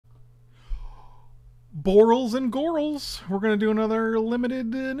Borals and Gorals. We're going to do another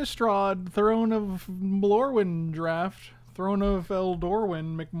limited Innistrad Throne of Lorwyn draft. Throne of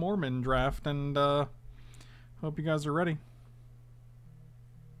Eldorwyn McMormon draft. And hope you guys are ready.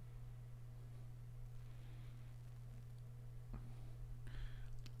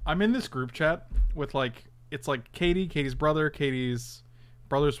 I'm in this group chat with like, it's like Katie, Katie's brother, Katie's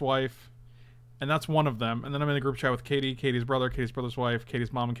brother's wife. And that's one of them. And then I'm in a group chat with Katie, Katie's brother, Katie's brother's wife,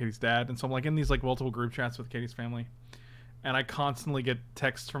 Katie's mom, and Katie's dad. And so I'm like in these like multiple group chats with Katie's family. And I constantly get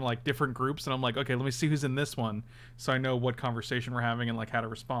texts from like different groups. And I'm like, okay, let me see who's in this one. So I know what conversation we're having and like how to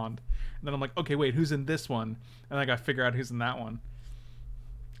respond. And then I'm like, okay, wait, who's in this one? And I got to figure out who's in that one.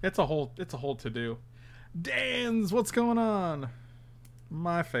 It's a whole to-do. Dan's, what's going on?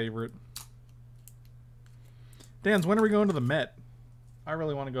 My favorite. Dan's, when are we going to the Met? I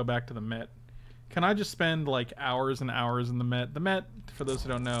really want to go back to the Met. Can I just spend like hours and hours in the Met? The Met, for those who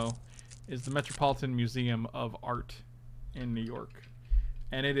don't know, is the Metropolitan Museum of Art in New York.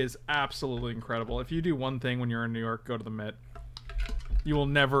 And it is absolutely incredible. If you do one thing when you're in New York, go to the Met. You will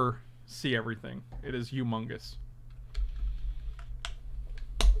never see everything. It is humongous.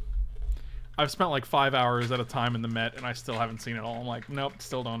 I've spent like 5 hours at a time in the Met and I still haven't seen it all. I'm like, nope,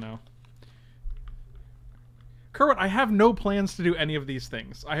 still don't know. Kerwin, I have no plans to do any of these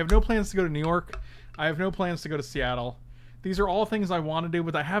things. I have no plans to go to New York. I have no plans to go to Seattle. These are all things I want to do,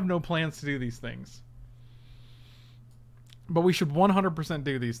 but I have no plans to do these things. But we should 100%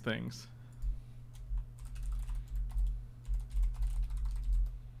 do these things.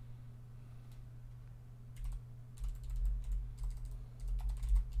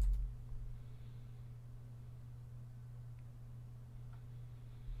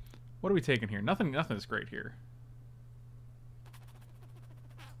 What are we taking here? Nothing is great here.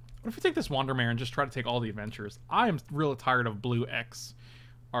 What if we take this Wandermare and just try to take all the adventures? I am really tired of blue X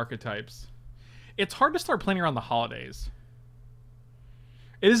archetypes. It's hard to start planning around the holidays.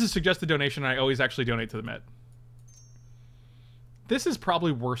 It is a suggested donation, and I always actually donate to the Met. This is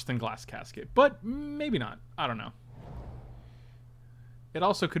probably worse than Glass Casket, but maybe not. I don't know. It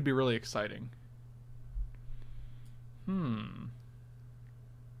also could be really exciting.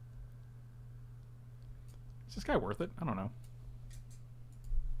 Is this guy worth it? I don't know.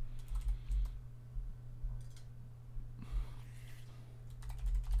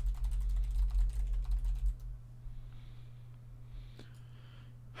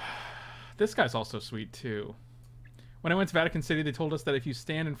 This guy's also sweet, too. When I went to Vatican City, they told us that if you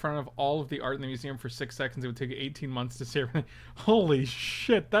stand in front of all of the art in the museum for 6 seconds, it would take you 18 months to see everything. Holy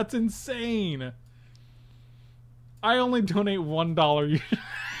shit, that's insane! I only donate $1.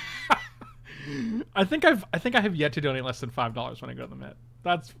 I think I have yet to donate less than $5 when I go to the Met.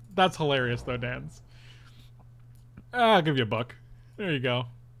 That's hilarious, though, Dan's. I'll give you $1. There you go.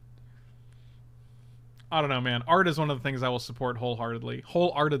 I don't know, man. Art is one of the things I will support wholeheartedly.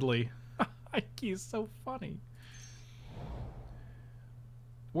 Wholeheartedly. He's so funny.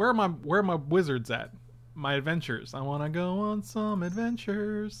 Where are my wizards at? My adventures. I want to go on some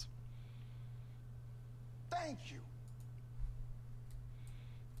adventures. Thank you.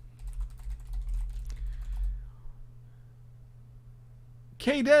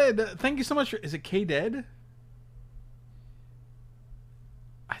 K-Dead, thank you so much. Is it K-Dead?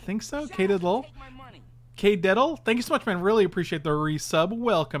 I think so. K-Dead lol. K-Deadle, thank you so much, man. Really appreciate the resub.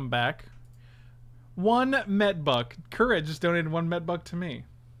 Welcome back. 1 Metbuck. Courage just donated 1 Metbuck to me.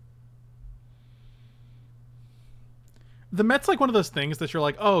 The Met's like one of those things that you're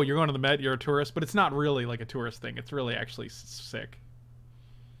like, oh, you're going to the Met, you're a tourist, but it's not really like a tourist thing. It's really actually sick.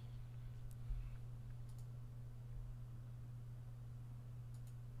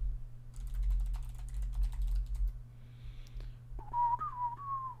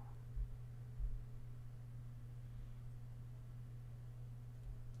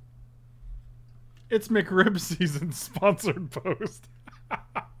 It's McRib season sponsored post.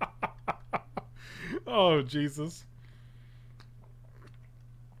 Oh, Jesus.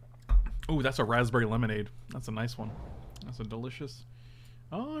 Ooh, that's a raspberry lemonade. That's a nice one. That's a delicious.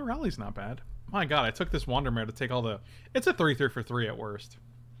 Oh, Rally's not bad. My God, I took this Wandermare to take all the... It's a 3-3 for 3 at worst.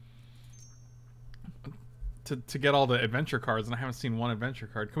 To get all the adventure cards, and I haven't seen 1 adventure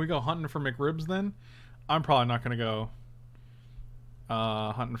card. Can we go hunting for McRibs then? I'm probably not going to go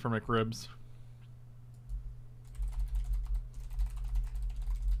hunting for McRibs.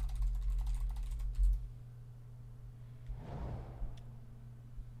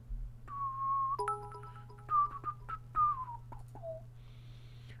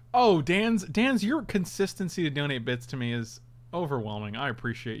 Oh, Dan's, your consistency to donate bits to me is overwhelming. I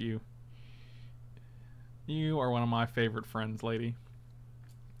appreciate you. You are one of my favorite friends, lady.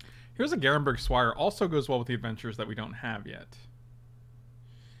 Here's a Garenberg Squire. Also goes well with the adventures that we don't have yet.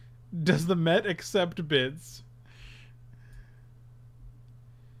 Does the Met accept bids?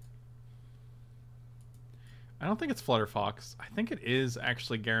 I don't think it's Flutterfox. I think it is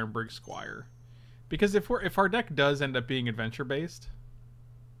actually Garenberg Squire. Because if our deck does end up being adventure based,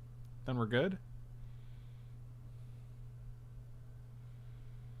 then we're good.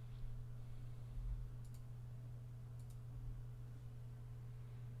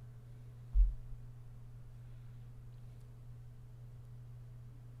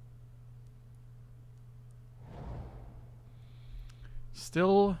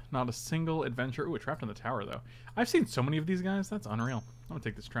 Still not a single adventure. Ooh, a Trapped in the Tower, though. I've seen so many of these guys. That's unreal. I'm going to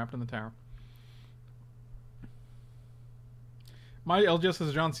take this Trapped in the Tower. My LGS is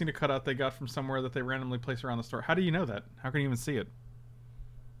a John Cena cutout they got from somewhere that they randomly place around the store. How do you know that? How can you even see it?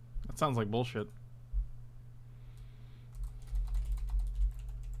 That sounds like bullshit.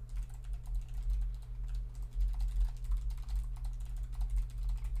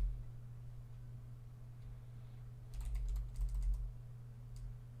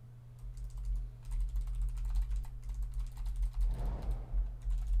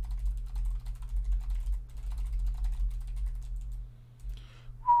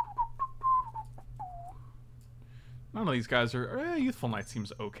 None of these guys are... Youthful Knight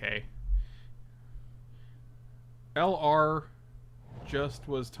seems okay. LR just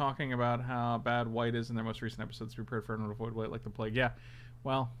was talking about how bad white is in their most recent episodes. Be prepared for everyone to avoid white like the plague. Yeah,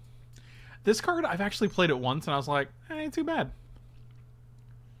 well, this card, I've actually played it once, and I was like, ain't too bad.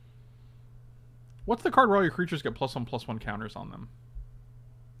 What's the card where all your creatures get +1/+1 counters on them?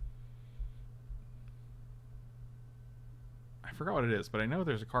 I forgot what it is, but I know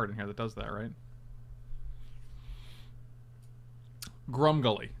there's a card in here that does that, right?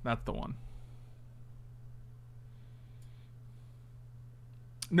 Grumgully, that's the one.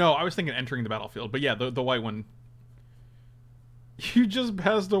 No, I was thinking entering the battlefield, but yeah, the white one. You just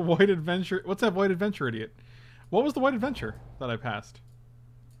passed a white adventure. What's that white adventure, idiot? What was the white adventure that I passed?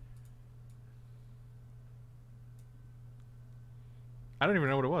 I don't even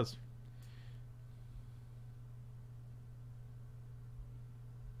know what it was.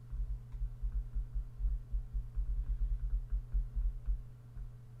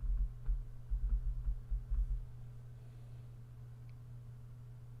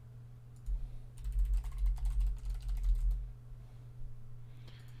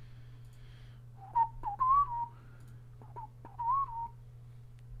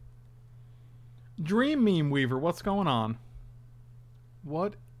 Dream Meme Weaver, what's going on?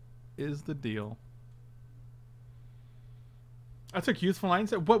 What is the deal? I took Youthful Knight and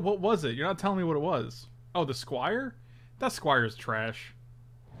said, what was it? You're not telling me what it was. Oh, the Squire? That Squire's trash.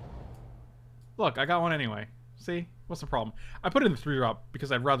 Look, I got one anyway. See? What's the problem? I put it in the 3-drop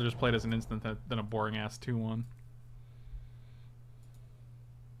because I'd rather just play it as an instant than a boring-ass 2-1.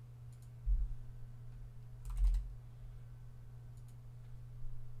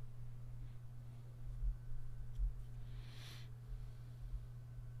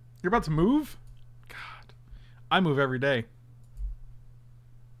 You're about to move? God. I move every day.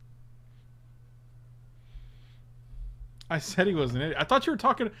 I said he was an idiot. I thought you were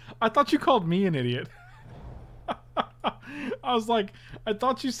talking... I thought you called me an idiot. I was like... I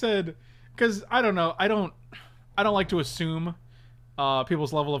thought you said... Because, I don't know. I don't like to assume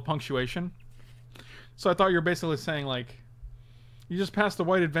people's level of punctuation. So I thought you were basically saying, like... You just passed the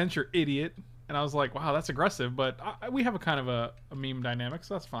white adventure, idiot. And I was like, wow, that's aggressive. But we have a kind of a meme dynamic,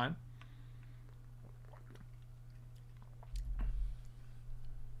 so that's fine.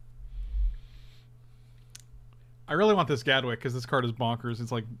 I really want this Gadwick because this card is bonkers.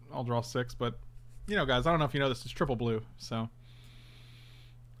 It's like, I'll draw 6, but, you know, guys, I don't know if you know this is triple blue, so.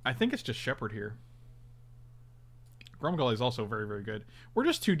 I think it's just Shepherd here. Grumgully is also very, very good. We're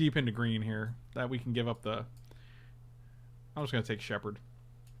just too deep into green here that we can give up the... I'm just going to take Shepherd.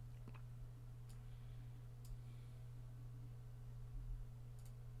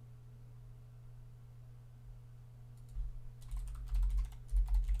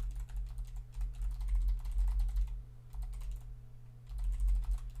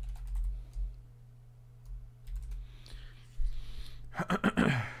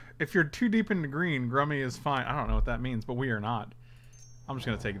 If you're too deep into green, Grummy is fine. I don't know what that means, but we are not. I'm just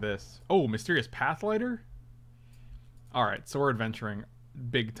going to take this. Oh, Mysterious Pathlighter? Alright, so we're adventuring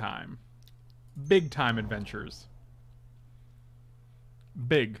big time. Big time adventures.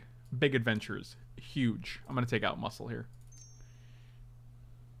 Big adventures. Huge. I'm going to take out Muscle here.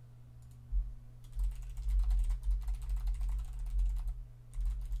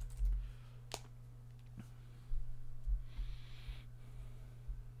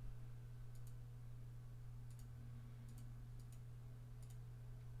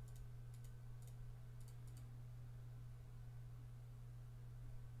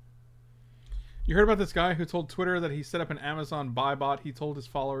 You heard about this guy who told Twitter that he set up an Amazon buy bot. He told his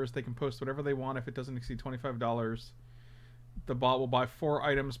followers they can post whatever they want if it doesn't exceed $25. The bot will buy 4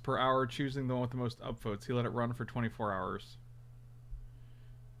 items per hour, choosing the one with the most upvotes. He let it run for 24 hours.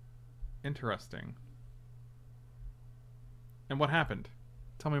 Interesting. And what happened?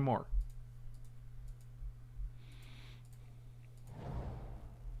 Tell me more.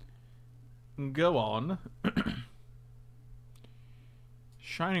 Go on.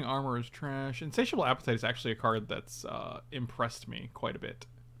 Shining Armor is trash. Insatiable Appetite is actually a card that's impressed me quite a bit.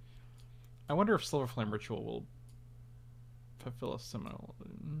 I wonder if Silver Flame Ritual will fulfill a similar...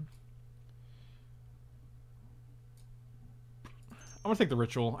 I'm going to take the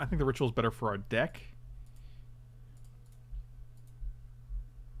Ritual. I think the Ritual is better for our deck.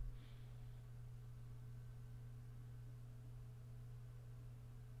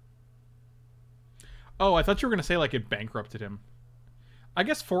 Oh, I thought you were going to say like it bankrupted him. I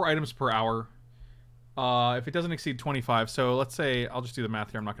guess 4 items per hour. If it doesn't exceed 25. So let's say, I'll just do the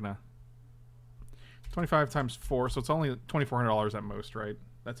math here. I'm not going to... 25 times 4. So it's only $2,400 at most, right?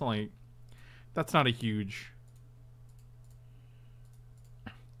 That's only... That's not a huge...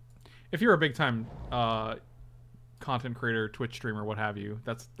 If you're a big time content creator, Twitch streamer, what have you,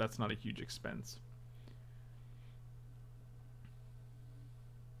 that's not a huge expense.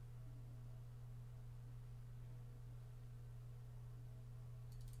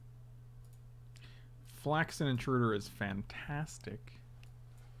 Flaxen Intruder is fantastic.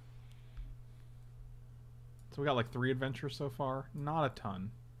 So we got like 3 adventures so far. Not a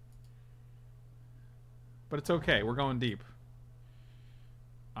ton. But it's okay. We're going deep.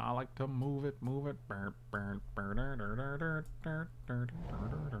 I like to move it, move it. Oh god,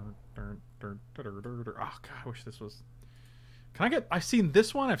 I wish this was... Can I get... I've seen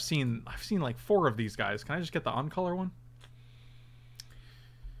this one. I've seen like 4 of these guys. Can I just get the on-color one?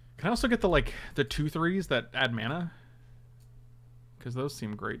 Can I also get the, like, the 2/3s that add mana? Because those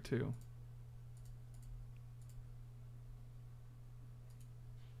seem great, too.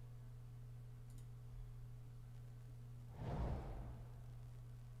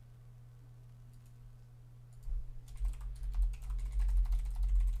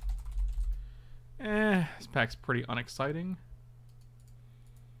 This pack's pretty unexciting.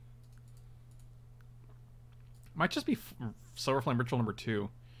 Might just be Silver Flame Ritual number 2.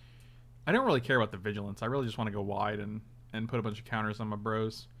 I don't really care about the Vigilance. I really just want to go wide and put a bunch of counters on my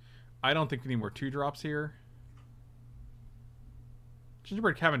bros. I don't think we need more 2-drops here.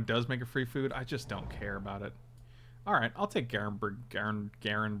 Gingerbread Cabin does make a free food. I just don't care about it. Alright, I'll take Garen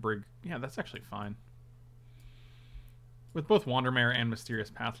Brig. Yeah, that's actually fine. With both Wandermare and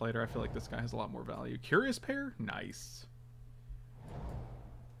Mysterious Pathlighter, I feel like this guy has a lot more value. Curious Pair? Nice.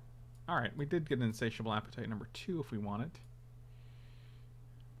 Alright, we did get an Insatiable Appetite number 2 if we want it.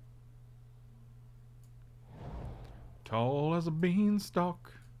 Tall as a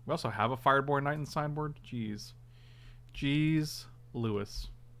beanstalk. We also have a Fireborn Knight in sideboard. Jeez. Jeez Lewis.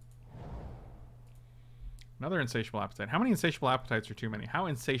 Another Insatiable Appetite. How many Insatiable Appetites are too many? How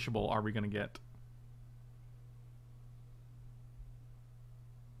insatiable are we going to get?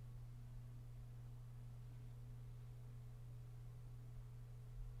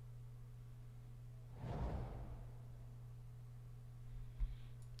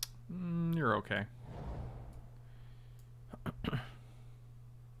 You're okay.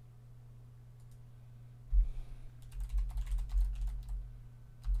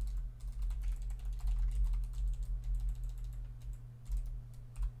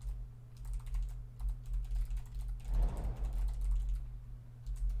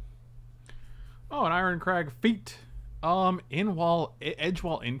 Oh, an Iron Crag Feat.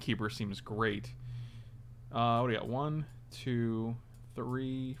 Edgewall Innkeeper seems great. What do we got? 1, 2,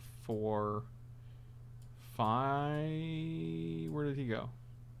 3, 4, 5. Where did he go?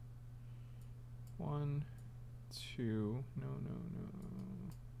 1, 2. No.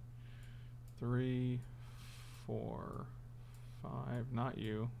 3, 4, 5. Not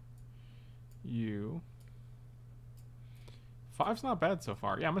you. You. 5's not bad so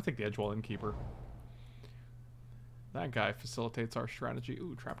far. Yeah, I'm gonna take the Edgewall Innkeeper. That guy facilitates our strategy.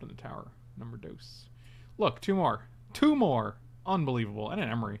 Ooh, Trapped in the Tower. Number dose. Look, 2 more. 2 more. Unbelievable. And an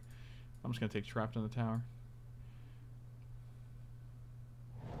Emery. I'm just gonna take Trapped in the Tower.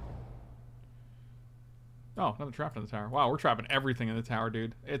 Oh, another Trapped in the Tower. Wow, we're trapping everything in the tower,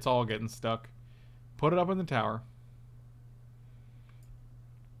 dude. It's all getting stuck. Put it up in the tower.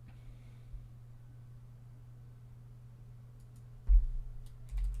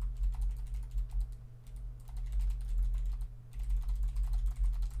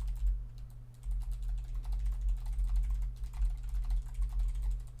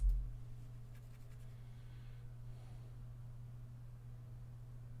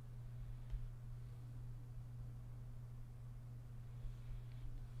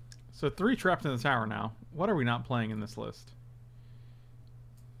 So 3 trapped in the tower now. What are we not playing in this list?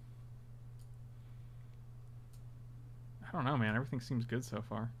 I don't know, man. Everything seems good so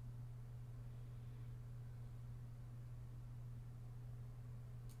far.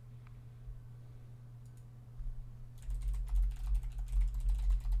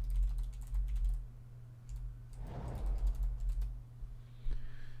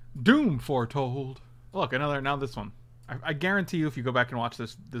 Doom foretold. Look, another, now this one. I guarantee you, if you go back and watch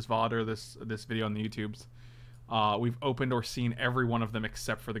this VOD or this video on the YouTubes, we've opened or seen every one of them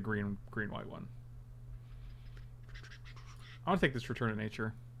except for the green white one. I want to take this Return to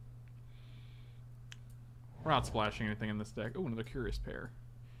Nature. We're not splashing anything in this deck. Oh, another Curious Pair.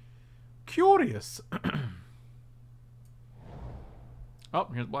 Curious. Oh,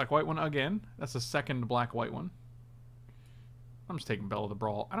 here's the black white one again. That's the second black white one. I'm just taking Bell of the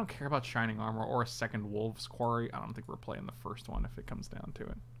Brawl. I don't care about Shining Armor or a second Wolves Quarry. I don't think we're playing the first one if it comes down to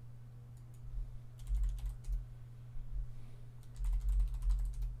it.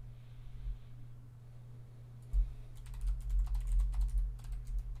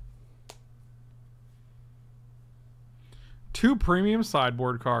 Two premium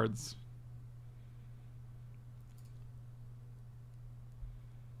sideboard cards.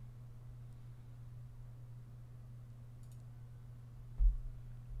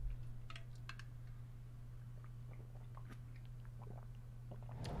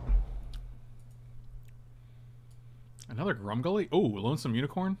 Another Grumgully? Oh, Lonesome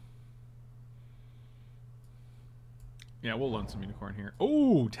Unicorn? Yeah, we'll Lonesome Unicorn here.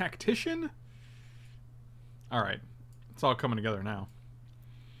 Oh, Tactician? Alright. It's all coming together now.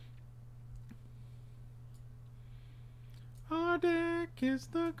 Our deck is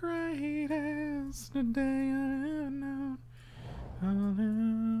the greatest day I've ever known. I'll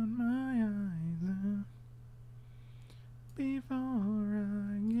open my eyes up before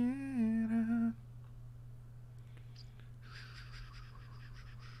I get up.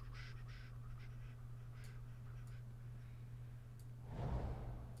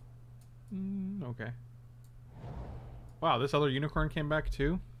 Okay. Wow, this other unicorn came back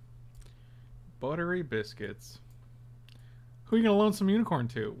too? Buttery biscuits. Who are you gonna loan some unicorn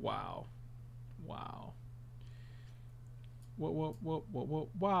to? Wow. Wow.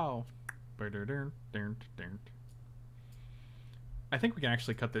 Wow. I think we can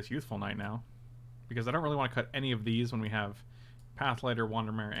actually cut this Youthful Knight now. Because I don't really want to cut any of these when we have Pathlighter,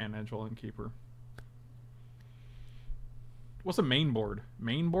 Wandermare, and Edgewell and Keeper. What's a main board?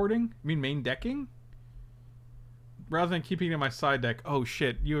 Main boarding? You mean main decking? Rather than keeping it in my side deck. Oh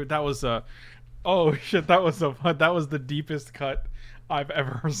shit, that was the deepest cut I've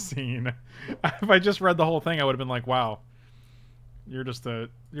ever seen. If I just read the whole thing, I would have been like, wow. You're just a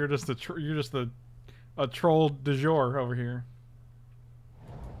troll du jour over here.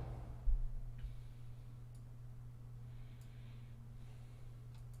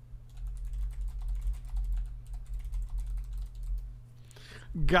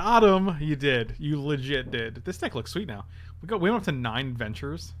 Got him. You did. You legit did. This deck looks sweet now. We went up to 9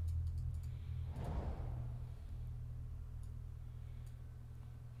 ventures.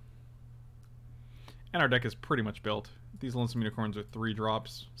 And our deck is pretty much built. These Lonesome Unicorns are 3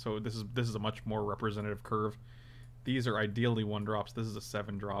 drops, so this is a much more representative curve. These are ideally 1 drops. This is a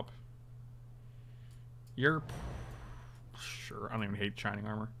 7 drop. You're sure. I don't even hate Shining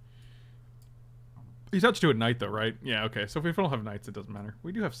Armor. You touch 2 at night, though, right? Yeah, okay. So if we don't have knights, it doesn't matter.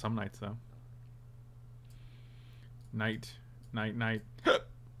 We do have some knights, though. Night.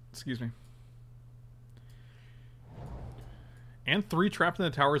 Excuse me. And 3 trapped in the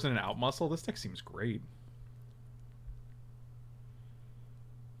towers and an out muscle. This deck seems great.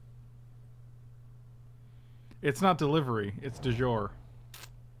 It's not delivery. It's du jour.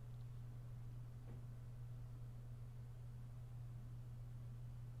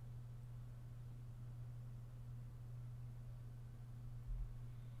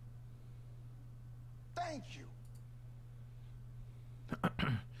 Thank you.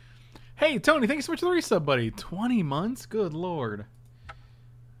 Hey, Tony, thank you so much for the resub, buddy. 20 months? Good lord.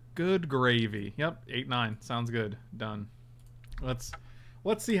 Good gravy. Yep, 8-9. Sounds good. Done. Let's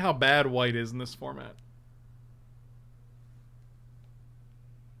see how bad white is in this format.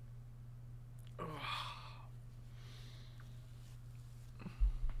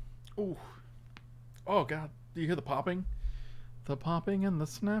 Ooh. Oh, God. Do you hear the popping? The popping and the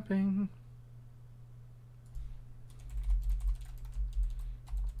snapping.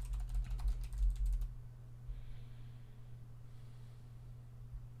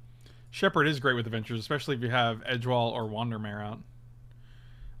 Shepherd is great with adventures, especially if you have Edgewall or Wandermare out.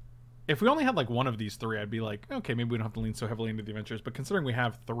 If we only had like one of these three, I'd be like, okay, maybe we don't have to lean so heavily into the adventures. But considering we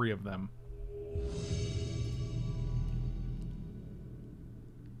have three of them.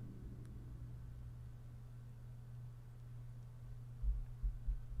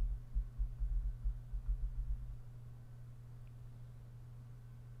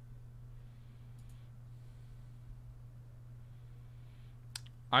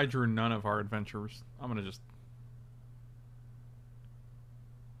 I drew none of our adventures. I'm going to just...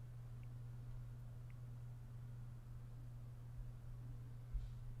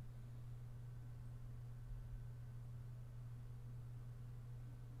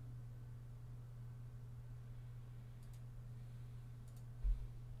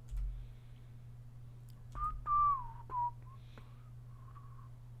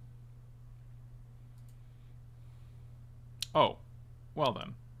 Oh, well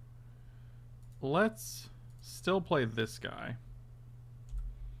then. Let's still play this guy.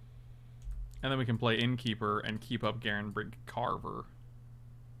 And then we can play Innkeeper and keep up Garenbrig Carver.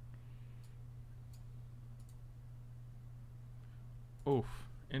 Oof.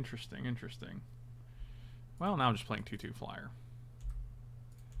 Interesting, interesting. Well, now I'm just playing 2/2 flyer.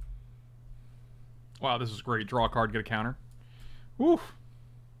 Wow, this is great. Draw a card, get a counter. Oof.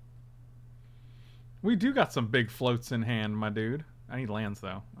 We do got some big floats in hand, my dude. I need lands,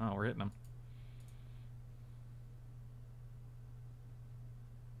 though. Oh, we're hitting them.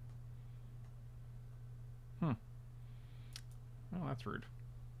 Oh, that's rude.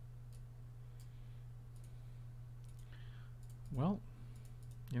 Well,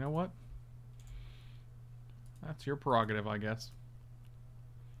 you know what? That's your prerogative, I guess.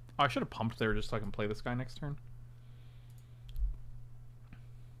 Oh, I should have pumped there just so I can play this guy next turn.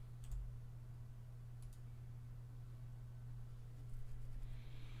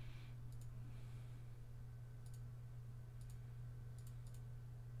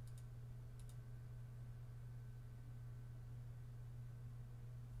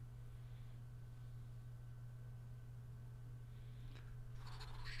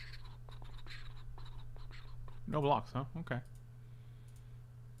 No blocks, huh? Okay.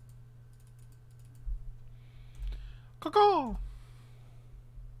 Caw-caw!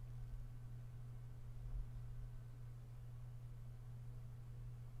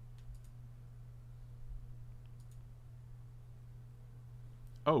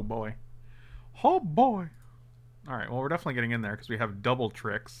 Oh boy. Oh boy! Alright, well we're definitely getting in there because we have double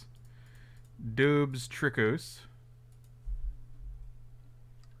tricks. Dubs Trickus.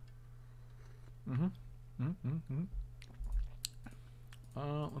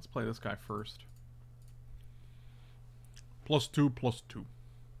 Let's play this guy first. +2/+2.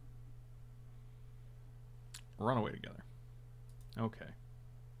 Run away together. Okay.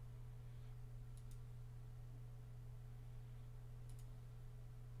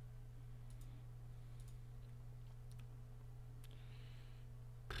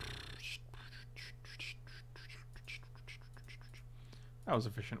 That was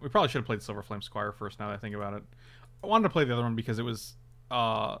efficient. We probably should have played Silver Flame Squire first, now that I think about it. I wanted to play the other one because it was...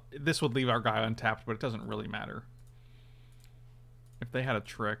 this would leave our guy untapped, but it doesn't really matter. If they had a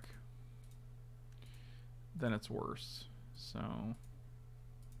trick, then it's worse. So...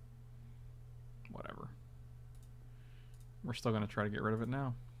 whatever. We're still going to try to get rid of it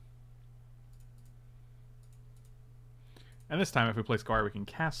now. And this time, if we play Squire, we can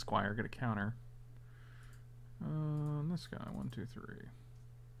cast Squire, get a counter. This guy, 1, 2, 3.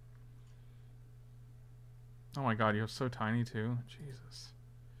 Oh my god, you're so tiny too. Jesus.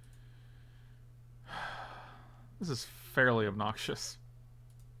 This is fairly obnoxious.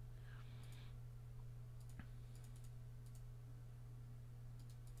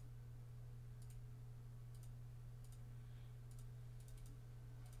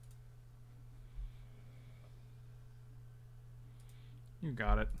 You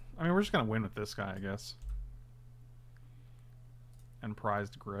got it. I mean, we're just gonna win with this guy, I guess. And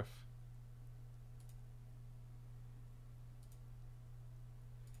prized Griff.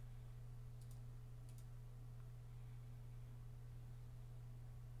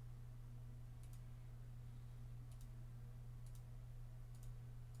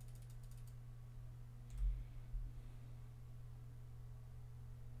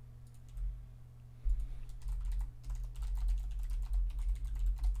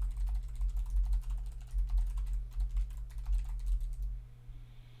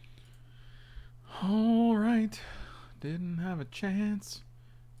 Alright. Didn't have a chance.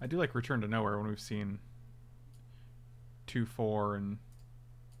 I do like Return to Nowhere when we've seen 2/4 and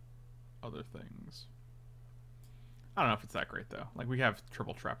other things. I don't know if it's that great though. Like we have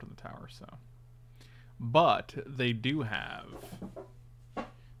triple trapped in the tower, so. But they do have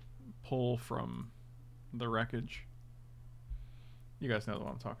pull from the wreckage. You guys know what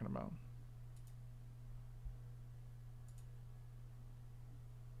I'm talking about.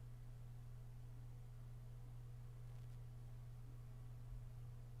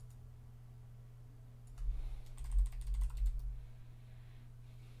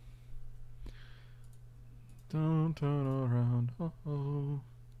 Don't turn around. Oh.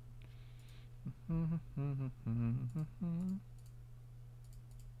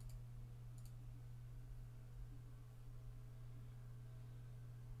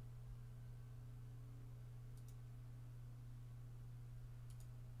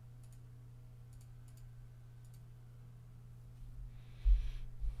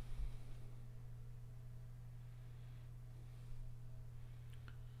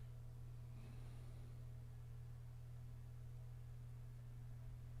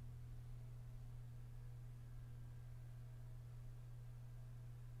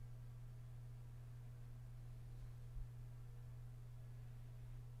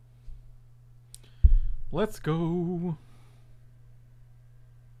 Let's go.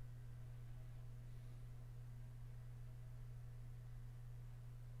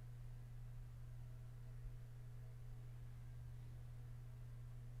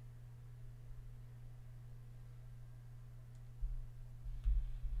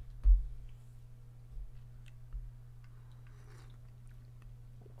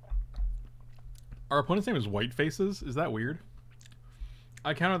 Our opponent's name is White Faces. Is that weird?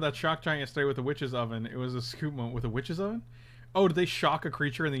 I countered that shock giant yesterday with a witch's oven. It was a scoop moment with a witch's oven? Oh, did they shock a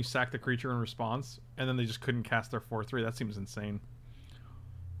creature and then you sack the creature in response? And then they just couldn't cast their 4/3? That seems insane.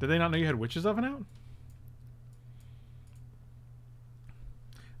 Did they not know you had witch's oven out?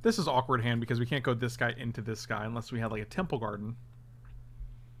 This is awkward hand because we can't go this guy into this guy unless we had like a temple garden.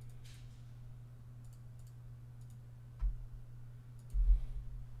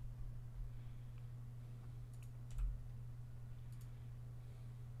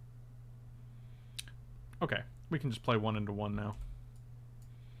 Okay, we can just play 1 into 1 now.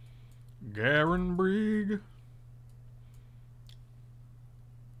 Garen Brieg.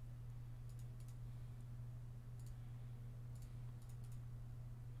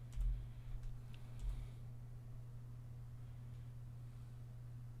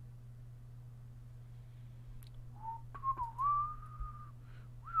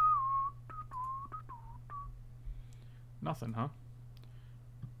 Nothing, huh?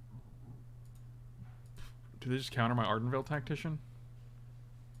 Do they just counter my Ardenvale Tactician?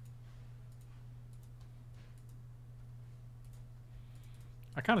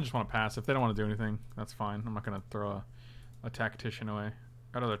 I kind of just want to pass. If they don't want to do anything, that's fine. I'm not going to throw a Tactician away.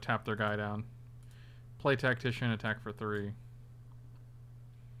 I'd rather tap their guy down. Play Tactician, attack for 3.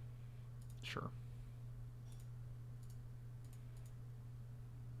 Sure.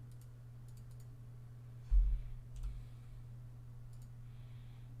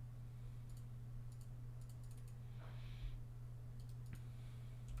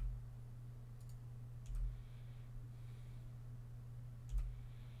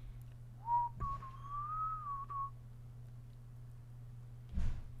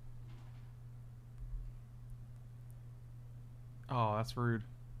 Oh, that's rude.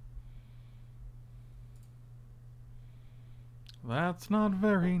 That's not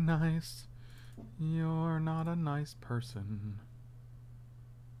very nice. You're not a nice person.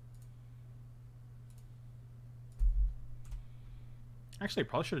 Actually, I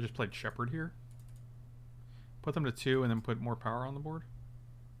probably should have just played Shepherd here. Put them to 2 and then put more power on the board.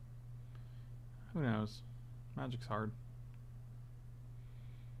 Who knows? Magic's hard.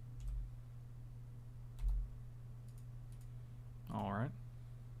 All right.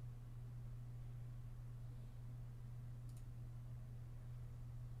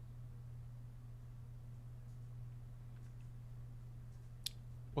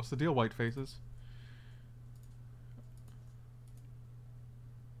 What's the deal, White Faces?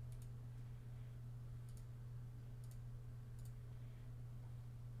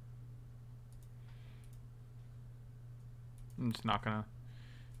 I'm just not gonna...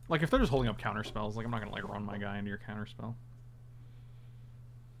 Like, if they're just holding up counter spells, like, I'm not gonna, like, run my guy into your counter spell.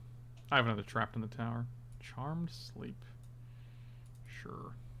 I have another trapped in the tower. Charmed Sleep.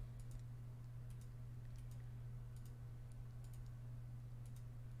 Sure.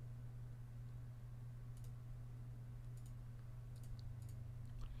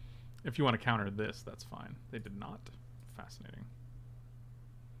 If you want to counter this, that's fine. They did not. Fascinating.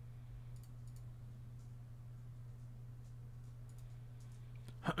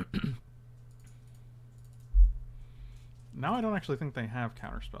 Now I don't actually think they have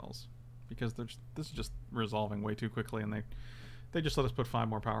counter spells because this is just resolving way too quickly, and They just let us put 5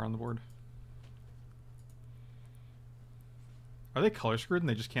 more power on the board. Are they color screwed and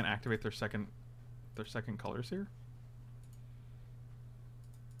they just can't activate their second colors here?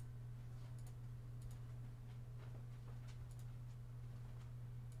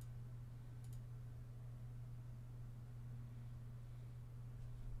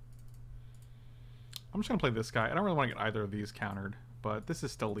 I'm just gonna play this guy. I don't really want to get either of these countered, but this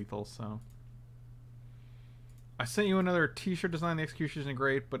is still lethal, so. I sent you another t-shirt design. The execution isn't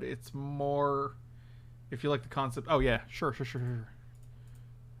great, but it's more if you like the concept. Oh yeah, sure.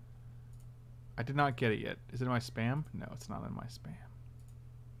 I did not get it yet. Is it in my spam? No, it's not in my spam.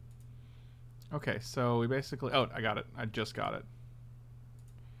 Okay, so we basically... Oh, I got it. I just got it.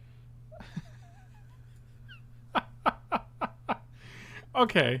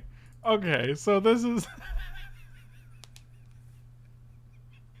 Okay, so this is...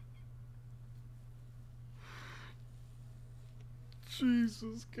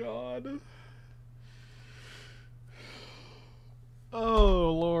 Jesus God.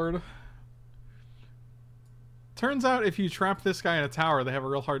 Oh, Lord. Turns out if you trap this guy in a tower, they have a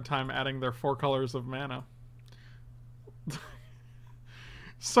real hard time adding their 4 colors of mana.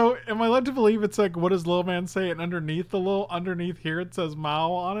 So, am I led to believe it's like, what does Little Man say? And underneath here it says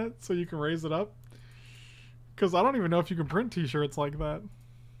Mao on it, so you can raise it up? Because I don't even know if you can print t-shirts like that.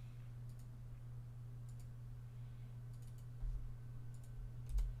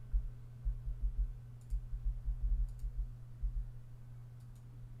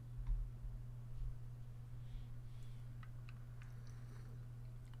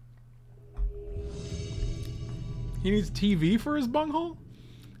 He needs TV for his bunghole?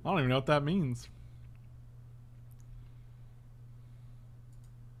 I don't even know what that means.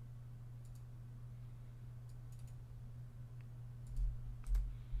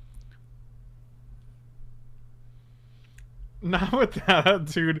 Not with that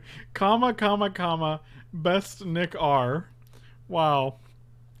attitude. Comma, best Nick R. Wow.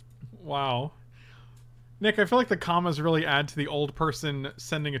 Nick, I feel like the commas really add to the old person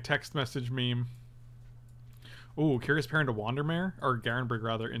sending a text message meme. Ooh, Curious Parent to Wandermare? Or Garenbrig,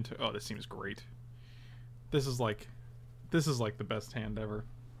 rather, into... Oh, this seems great. This is like the best hand ever.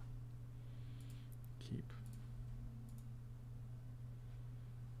 Keep.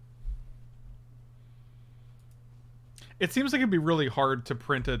 It seems like it'd be really hard to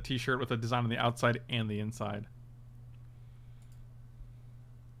print a t-shirt with a design on the outside and the inside.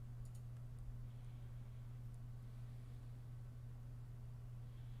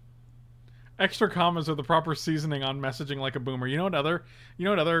 Extra commas are the proper seasoning on messaging like a boomer. You know what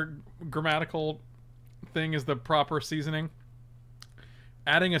other grammatical thing is the proper seasoning?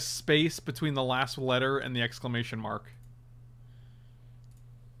 Adding a space between the last letter and the exclamation mark.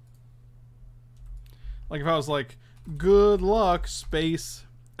 Like if I was like, good luck, space,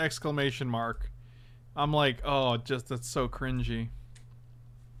 exclamation mark. I'm like, oh, just that's so cringy.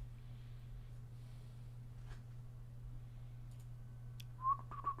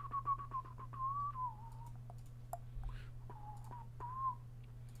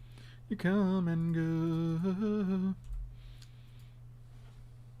 You come and go.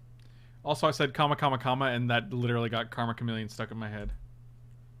 Also, I said comma, and that literally got Karma Chameleon stuck in my head.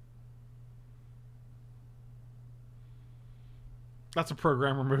 That's a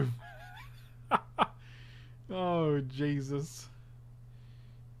programmer move. Oh, Jesus.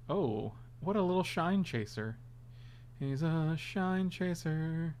 Oh, what a little shine chaser. He's a shine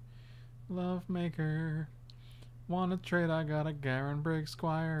chaser, love maker. Want to trade? I got a Garenbrig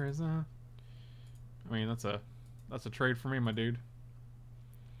Squire is a... I mean, that's a trade for me, my dude.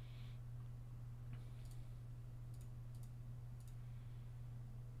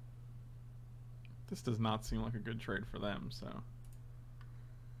 This does not seem like a good trade for them, so...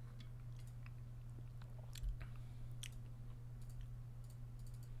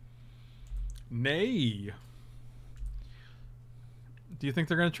 Nay. Do you think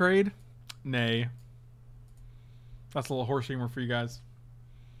they're going to trade? Nay. That's a little horse humor for you guys.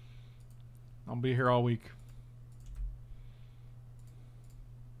 I'll be here all week.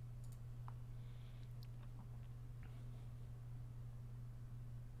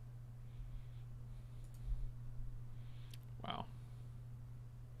 Wow.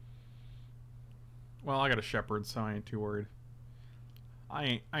 Well, I got a shepherd, so I ain't too worried.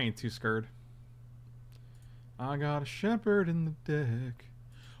 I ain't too scared. I got a shepherd in the deck.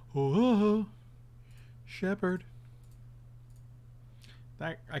 Oh, shepherd.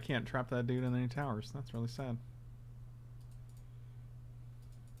 That I can't trap that dude in any towers. That's really sad.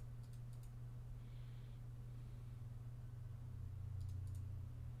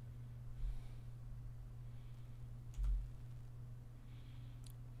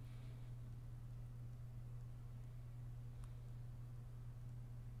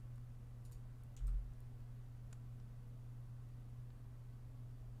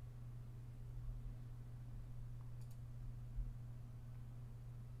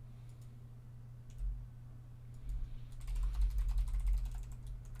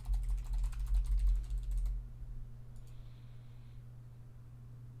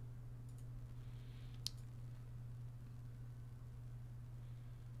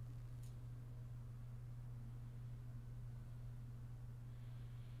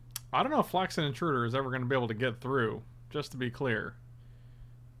 I don't know if Flaxen Intruder is ever going to be able to get through, just to be clear.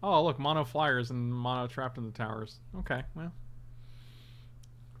 Oh, look, mono flyers and mono trapped in the towers. Okay, well.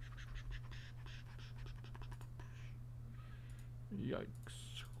 Yikes.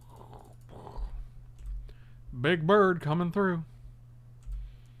 Big bird coming through.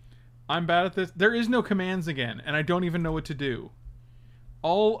 I'm bad at this. There is no commands again, and I don't even know what to do.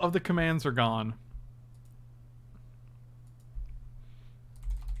 All of the commands are gone.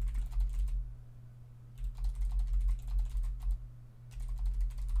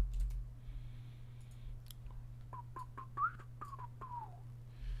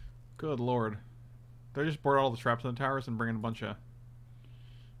 Good lord. They just board all the traps in the towers and bring in a bunch of...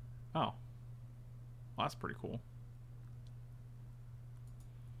 Oh. Well, that's pretty cool.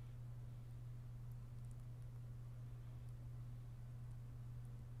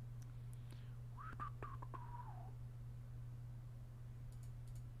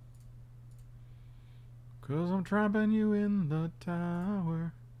 Cause I'm trapping you in the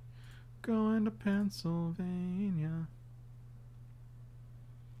tower, going to Pennsylvania.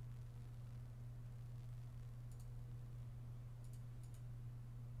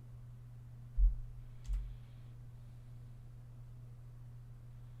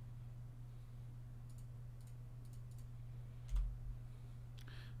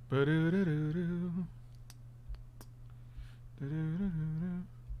 Ba-do-do-do-do. Do-do-do-do-do.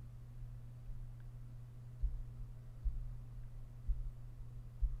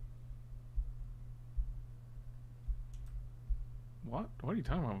 What? What are you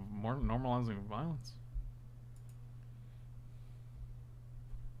talking about? More normalizing violence?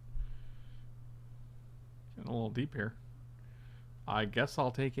 Getting a little deep here. I guess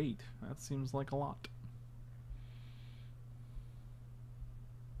I'll take 8. That seems like a lot.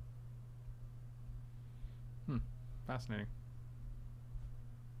 Fascinating.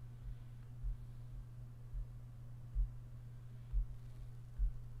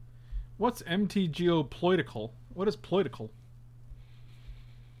 What's MTGO-ploidical? What is ploidical?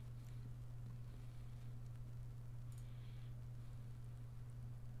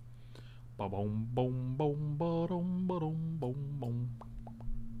 Ba-boom, boom, boom, ba-dum, ba-dum, boom, boom.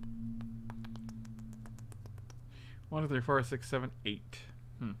 1, 2, 3, 4, 6, 7, 8.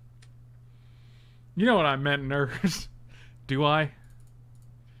 You know what I meant, nerds. Do I?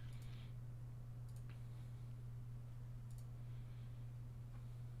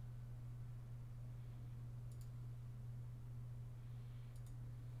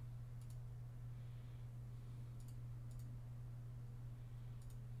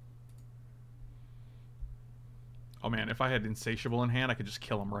 Oh man, if I had Insatiable in hand, I could just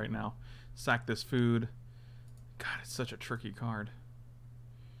kill him right now. Sack this food. God, it's such a tricky card.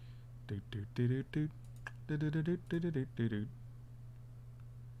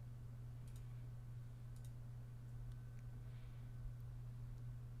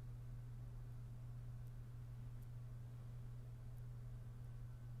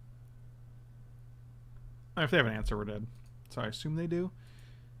 I if they have an answer, we're dead. So I assume they do.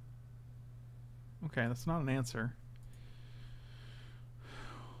 Okay, that's not an answer.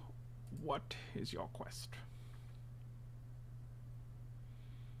 What is your quest?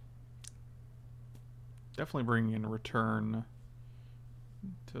 Definitely bringing in return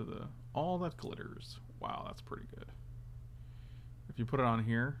to the... All that glitters. Wow, that's pretty good. If you put it on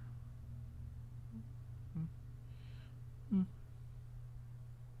here...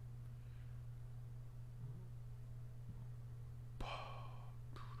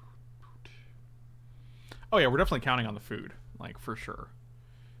 Oh yeah, we're definitely counting on the food. Like, for sure.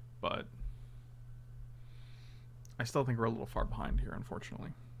 But... I still think we're a little far behind here,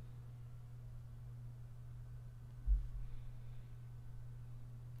 unfortunately.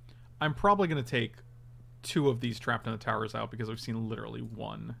 I'm probably going to take 2 of these trapped in the towers out because I've seen literally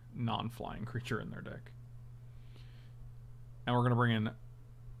 1 non-flying creature in their deck. And we're going to bring in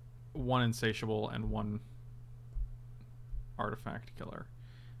 1 Insatiable and 1 Artifact Killer.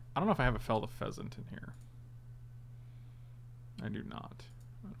 I don't know if I have a Fell the Pheasant in here. I do not,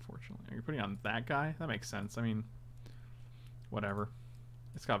 unfortunately. Are you putting on that guy? That makes sense. I mean, whatever.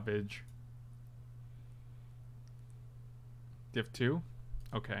 It's got Vig. Do you have 2?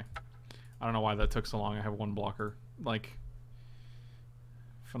 Okay. I don't know why that took so long. I have 1 blocker. Like,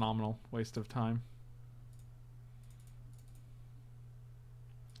 phenomenal waste of time.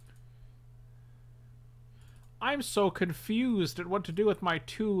 I'm so confused at what to do with my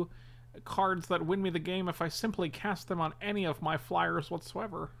 2 cards that win me the game if I simply cast them on any of my flyers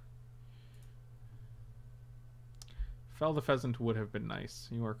whatsoever. Fell the Pheasant would have been nice.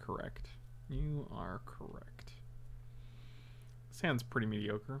 You are correct. You are correct. This hand's pretty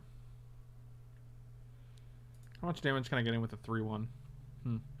mediocre. How much damage can I get in with a 3-1?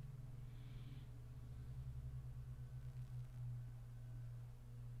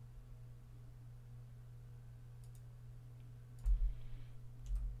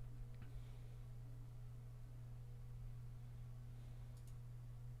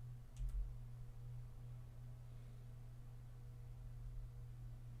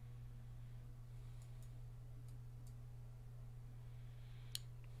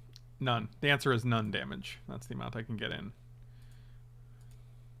 None. The answer is none damage. That's the amount I can get in.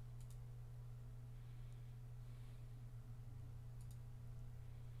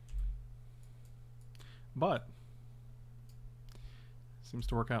 But seems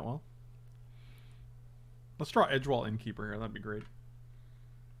to work out well. Let's draw Edgewall Innkeeper here. That'd be great.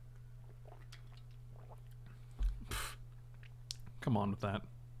 Pfft. Come on with that.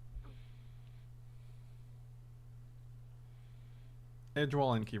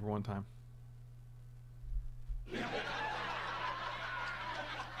 Edgewall Innkeeper one time.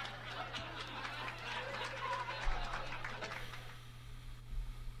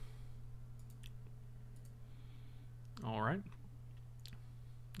 All right.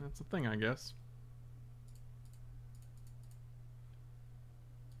 That's a thing, I guess.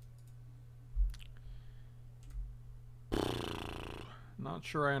 Not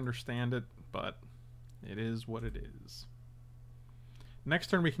sure I understand it, but it is what it is.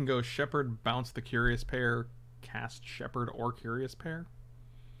 Next turn we can go Shepherd, bounce the Curious Pair, cast Shepherd or Curious Pair.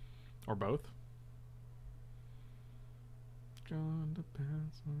 Or both. John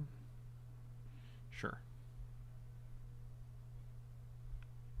depends on... Sure.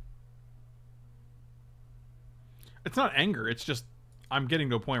 It's not anger, it's just I'm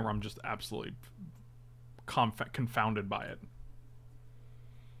getting to a point where I'm just absolutely confounded by it.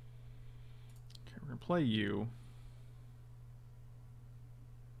 Okay, we're going to play you.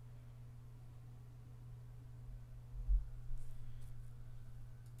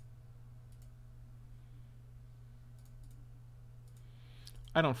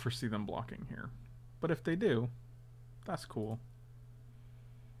 I don't foresee them blocking here. But if they do, that's cool.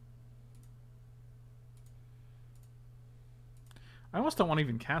 I almost don't want to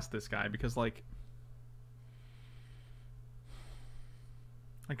even cast this guy because, like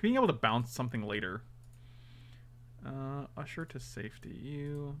being able to bounce something later. Usher to safety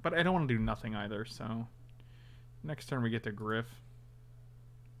you. But I don't want to do nothing either, so next turn we get to Griff.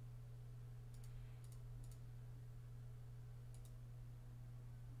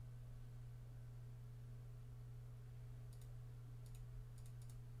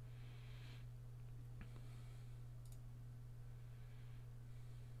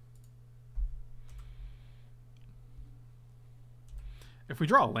 If we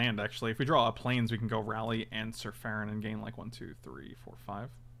draw a land, actually, if we draw a plains, we can go Rally and Sir Farron and gain like 1, 2, 3, 4, 5.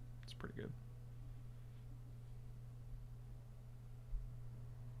 It's pretty good.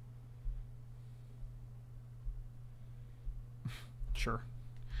 Sure.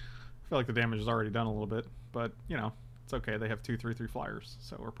 I feel like the damage is already done a little bit, but, you know, it's okay. They have 2, 3, 3 flyers,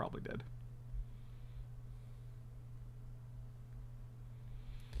 so we're probably dead.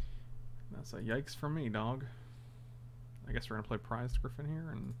 That's a yikes for me, dog. I guess we're going to play Prized Griffin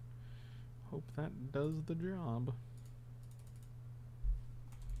here and hope that does the job.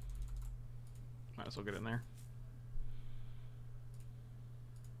 Might as well get in there.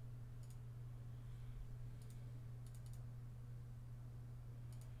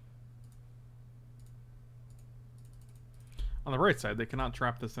 On the right side, they cannot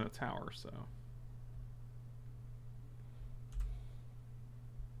trap this in a tower, so...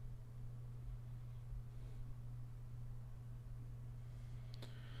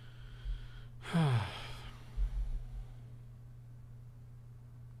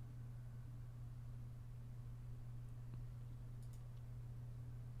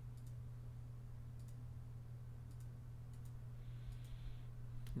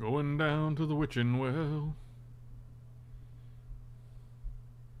 Going down to the witching well.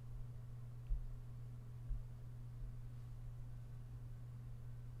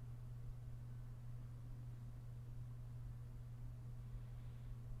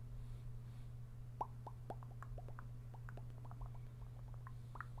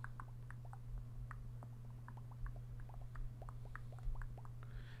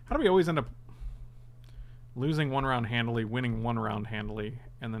 How do we always end up losing one round handily, winning one round handily,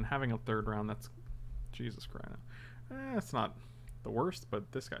 and then having a third round that's... Jesus Christ. It's not the worst,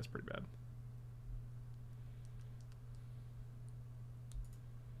 but this guy's pretty bad.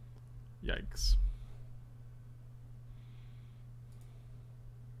 Yikes.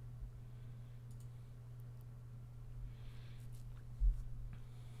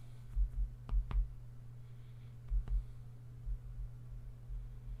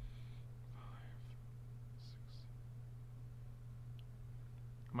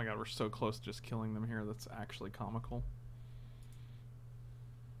 my god, we're so close to just killing them here. That's actually comical.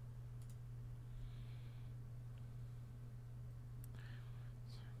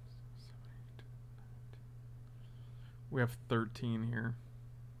 We have 13 here.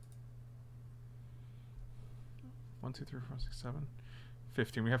 1, 2, 3, 4, 5, 6, 7.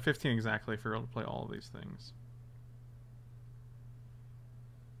 15. We have 15 exactly if we're able to play all of these things.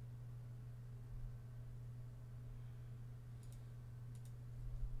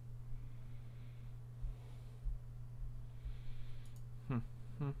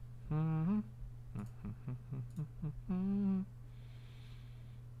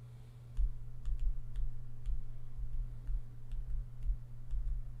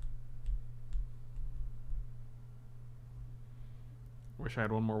 Wish I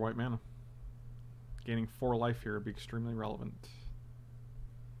had one more white mana. Gaining 4 life here would be extremely relevant.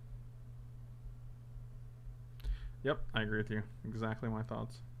 Yep, I agree with you. Exactly my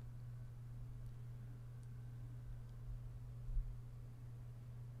thoughts.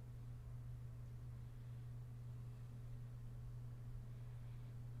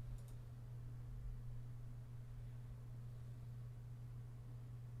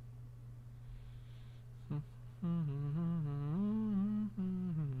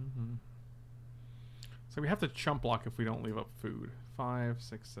 So we have to chump block if we don't leave up food. 5,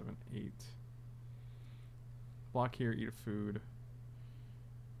 6, 7, 8. Block here, eat a food.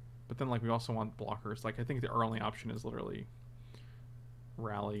 But then, like, we also want blockers. Like, I think the our only option is literally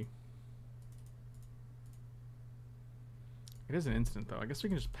rally. It is an instant, though. I guess we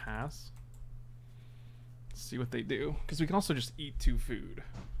can just pass. See what they do. Because we can also just eat 2 food.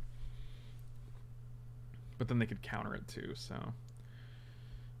 But then they could counter it, too, so...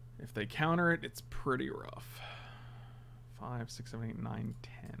 If they counter it, it's pretty rough. 5, 6, 7, 8, 9,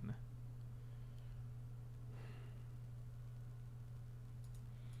 10.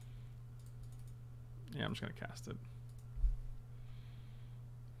 Yeah, I'm just going to cast it.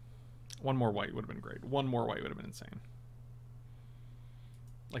 One more white would have been great. One more white would have been insane.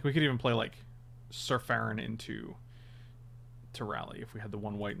 Like, we could even play, like, Surfarin into to rally if we had the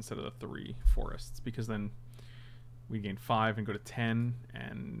 1 white instead of the 3 forests, because then we gain 5 and go to 10,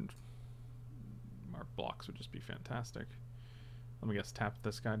 and our blocks would just be fantastic. Let me guess, tap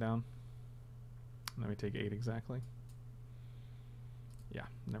this guy down. And then we take 8 exactly. Yeah,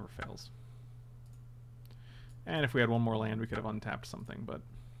 never fails. And if we had one more land, we could have untapped something, but...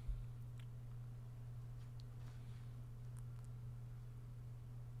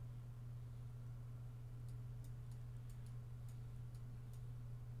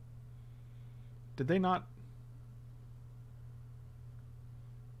 Did they not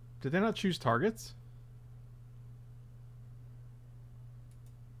choose targets?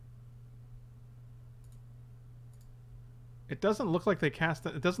 It doesn't look like they cast...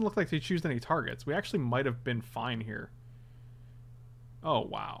 It doesn't look like they choose any targets. We actually might have been fine here. Oh,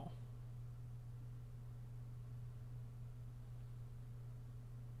 wow.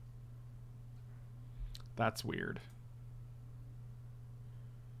 That's weird.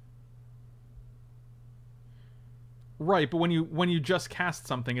 Right, but when you just cast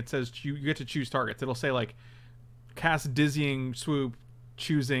something, it says you get to choose targets. It'll say, like, cast Dizzying Swoop,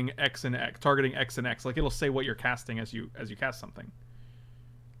 choosing X and X, targeting X and X. Like, it'll say what you're casting as you cast something.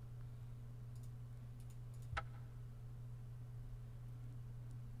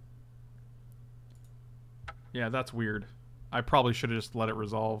 Yeah, that's weird. I probably should have just let it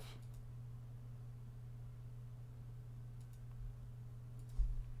resolve.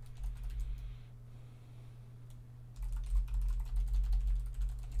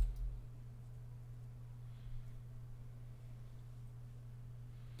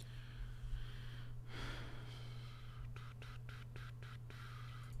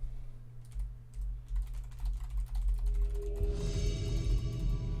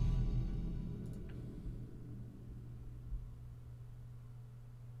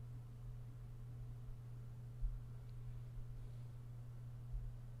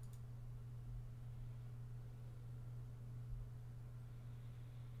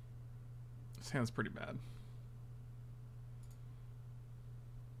 Sounds pretty bad.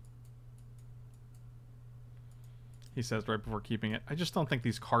 He says right before keeping it. I just don't think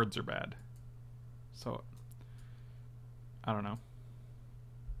these cards are bad. So, I don't know.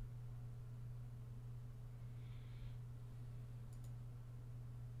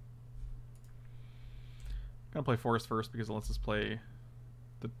 Gonna play Forest first because it lets us play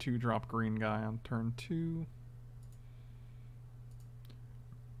the 2-drop green guy on turn 2.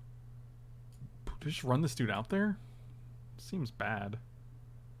 Just run this dude out there? Seems bad.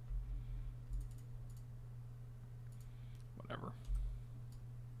 Whatever.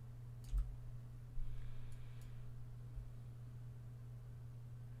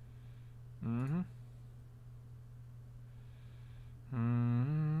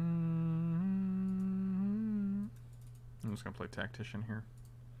 I'm just gonna play Tactician here.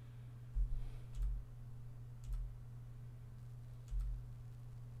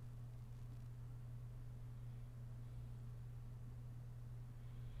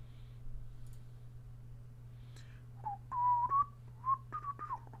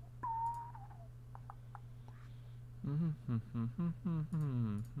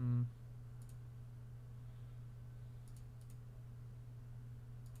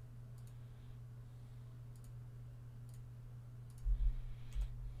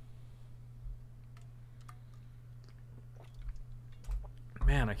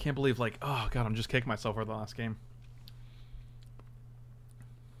 Man, I can't believe, like, oh god, I'm just kicking myself for the last game.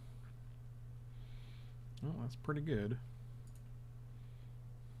 Well, that's pretty good.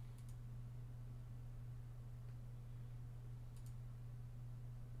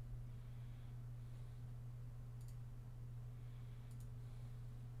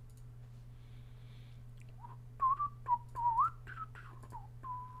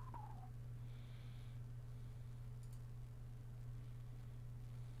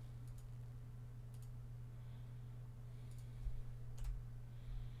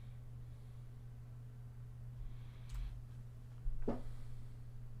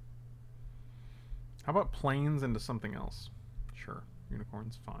 How about planes into something else? Sure,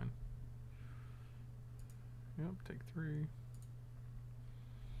 unicorn's fine. Yep, take 3.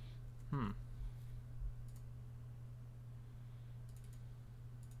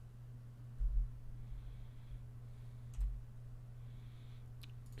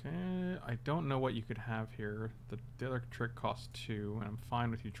 Okay, I don't know what you could have here. The other trick costs 2, and I'm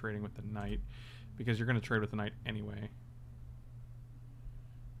fine with you trading with the knight, because you're going to trade with the knight anyway.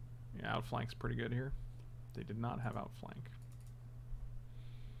 Yeah, outflank's pretty good here. They did not have outflank.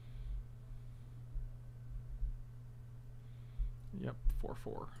 Yep,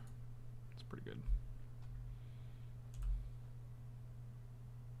 4-4. It's pretty good.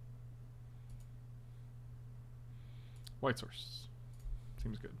 White source.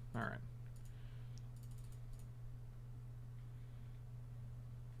 Seems good. Alright.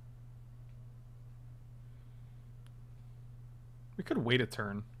 We could wait a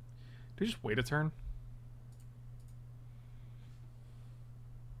turn. Do we just wait a turn?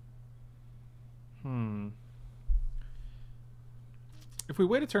 If we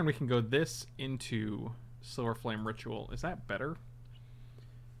wait a turn, we can go this into Silver Flame Ritual. Is that better?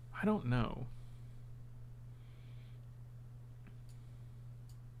 I don't know.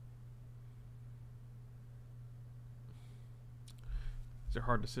 These are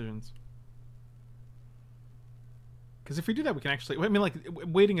hard decisions. Because if we do that, we can actually... I mean, like,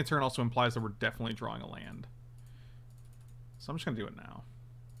 waiting a turn also implies that we're definitely drawing a land. So I'm just going to do it now.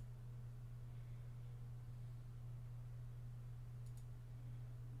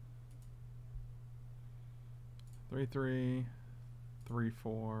 Three, 3, 3,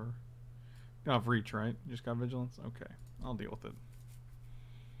 4. You don't have reach, right? You just got vigilance? Okay. I'll deal with it.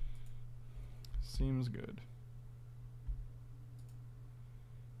 Seems good.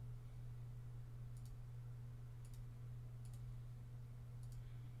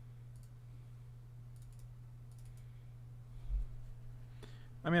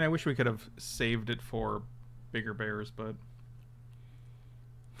 I mean, I wish we could have saved it for bigger bears, but...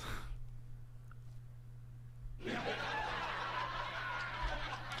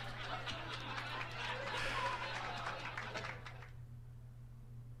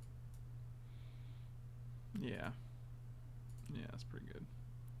 yeah. Yeah, that's pretty good.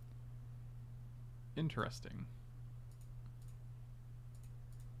 Interesting.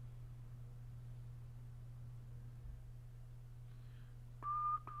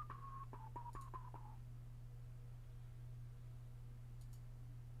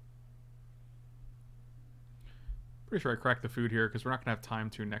 Pretty sure I cracked the food here because we're not going to have time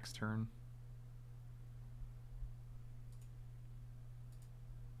to next turn.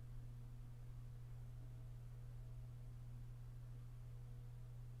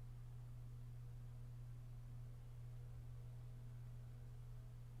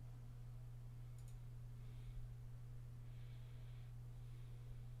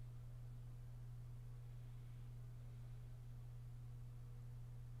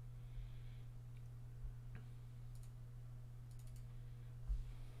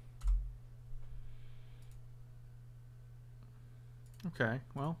 Okay,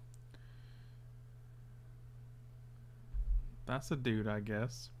 well. That's a dude, I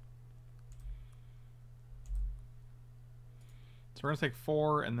guess. So we're going to take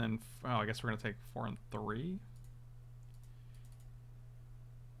 4 and then... Oh, I guess we're going to take 4 and 3.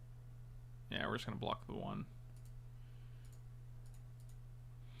 Yeah, we're just going to block the 1.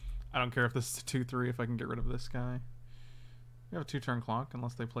 I don't care if this is a 2-3 if I can get rid of this guy. We have a 2-turn clock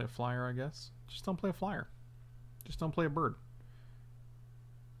unless they play a flyer, I guess. Just don't play a flyer. Just don't play a bird.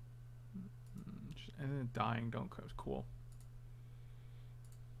 And then dying, don't go. Cool.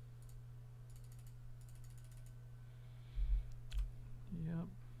 Yep.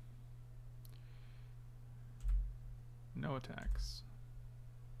 No attacks.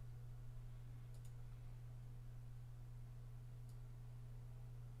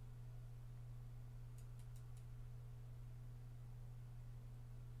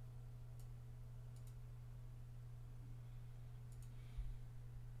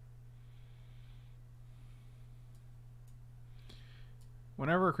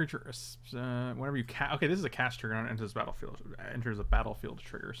 Whenever a creature, whenever you cast, okay, this is a cast trigger and enters battlefield. Enters a battlefield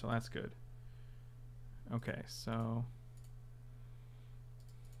trigger, so that's good. Okay, so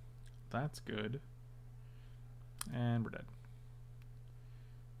that's good, and we're dead.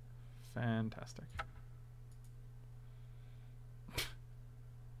 Fantastic.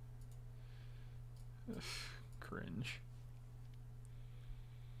 Cringe.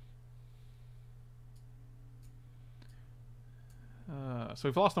 So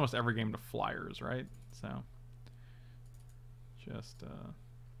we've lost almost every game to flyers, right? So just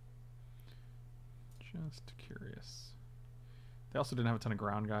curious. They also didn't have a ton of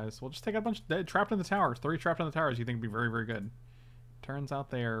ground guys. We'll just take a bunch trapped in the towers. 3 trapped in the towers. You think would be very, very good. Turns out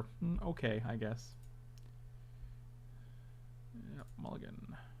they're okay, I guess. Yep,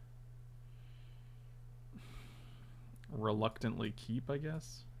 mulligan. Reluctantly keep, I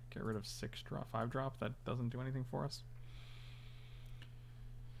guess. Get rid of 6-drop, 5-drop. That doesn't do anything for us.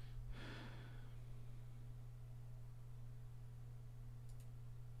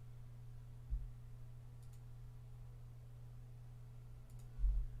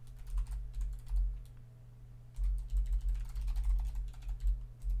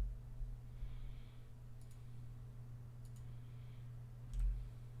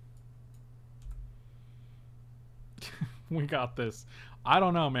 We got this. I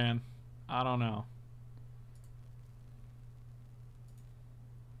don't know, man. I don't know.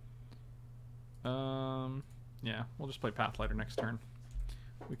 Yeah, we'll just play Pathlighter next turn.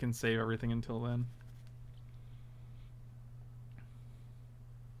 We can save everything until then.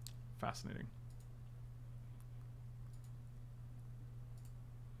 Fascinating.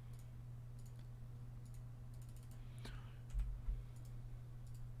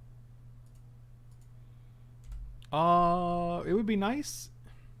 It would be nice.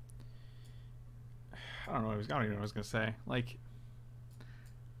 I don't know. I don't even know what I was gonna say. Like,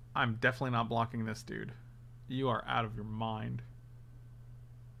 I'm definitely not blocking this dude. You are out of your mind.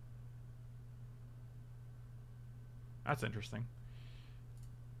 That's interesting.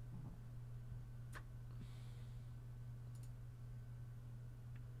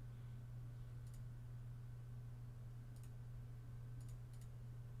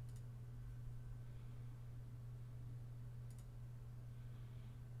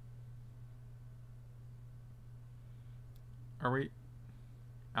 Are we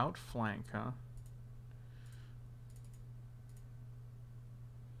outflank, huh?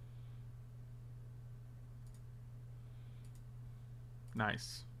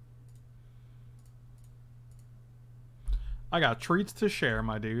 Nice. I got treats to share,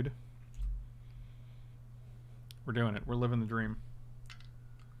 my dude. We're doing it. We're living the dream.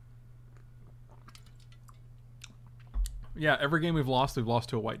 Yeah, every game we've lost to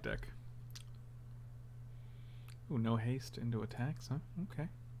a white deck. Ooh, no haste into attacks, huh? Okay.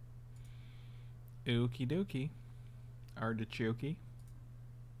 Okie dokie. Artichoke.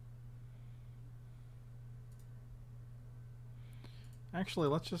 Actually,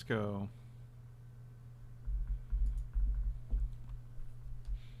 let's just go.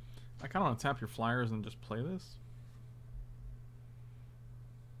 I kind of want to tap your flyers and just play this.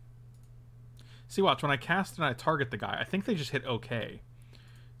 See, watch. When I cast and I target the guy, I think they just hit OK.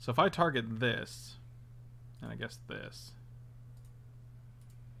 So if I target this, and I guess this,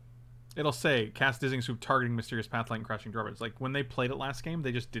 it'll say cast Dizzying Swoop targeting Mysterious Pathlight and Crashing Drawbridge. Like when they played it last game,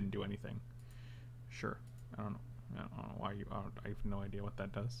 they just didn't do anything. Sure. I don't know. I don't know why you. I have no idea what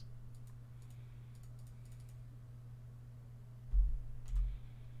that does.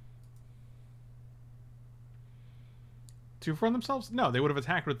 Two for themselves? No, they would have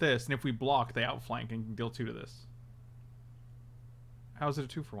attacked with this, and if we block, they outflank and deal 2 to this. How is it a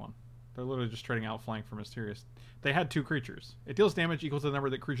 2-for-1? They're literally just trading outflank for Mysterious. They had 2 creatures. It deals damage equal to the number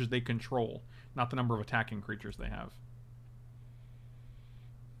of the creatures they control, not the number of attacking creatures they have.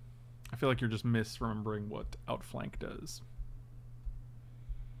 I feel like you're just misremembering what outflank does.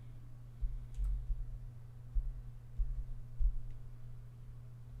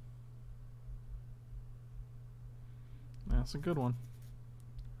 That's a good one.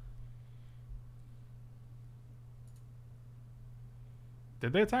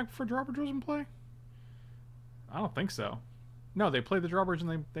 Did they attack before Drawbridge was in play? I don't think so. No, they played the Drawbridge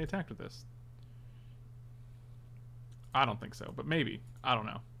and they attacked with this. I don't think so, but maybe. I don't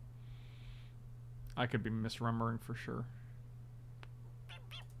know. I could be misremembering for sure.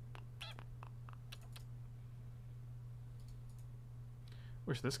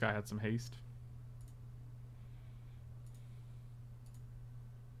 Wish this guy had some haste.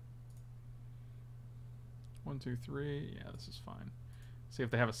 One, two, three. Yeah, this is fine. See if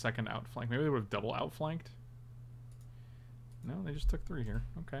they have a second outflank. Maybe they would have double outflanked. No, they just took 3 here.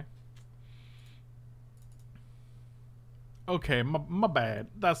 Okay. Okay, my bad.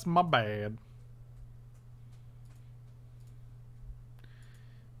 That's my bad.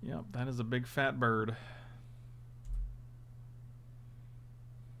 Yep, that is a big fat bird.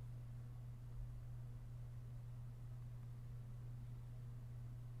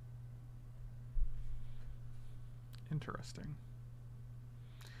 Interesting.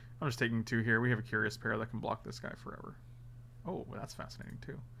 I'm just taking 2 here. We have a curious pair that can block this guy forever. Oh, that's fascinating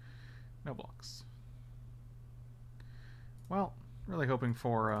too. No blocks. Well, really hoping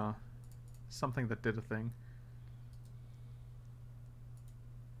for something that did a thing.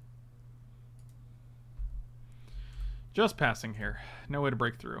 Just passing here. No way to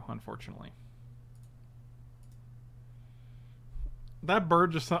break through, unfortunately. That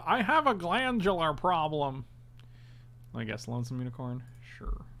bird just said, I have a glandular problem. I guess Lonesome Unicorn?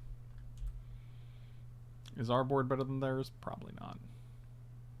 Sure. Is our board better than theirs? Probably not.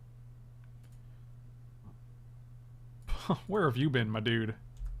 Where have you been, my dude?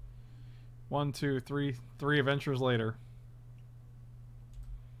 1, 2, 3. 3 adventures later.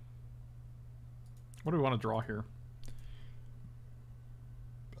 What do we want to draw here?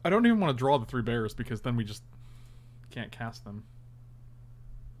 I don't even want to draw the 3 bears because then we just can't cast them.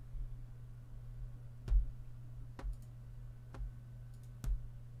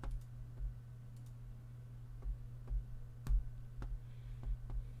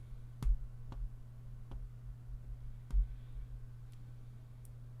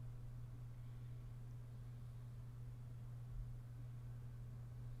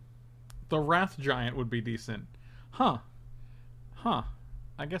 The Wrath Giant would be decent. Huh. Huh.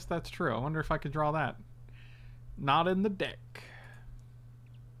 I guess that's true. I wonder if I could draw that. Not in the deck.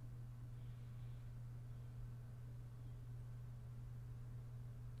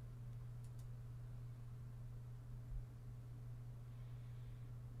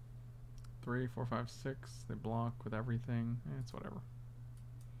 Three, 4, 5, 6. They block with everything. It's whatever.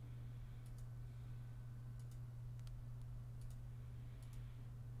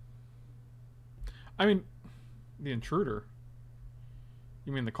 I mean, the intruder.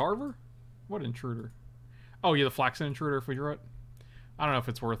 You mean the carver? What intruder? Oh, yeah, the flaxen intruder if we drew it. I don't know if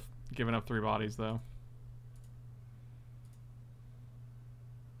it's worth giving up 3 bodies, though.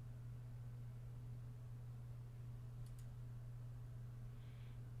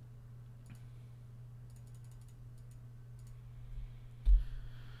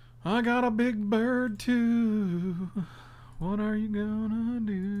 I got a big bird, too. What are you gonna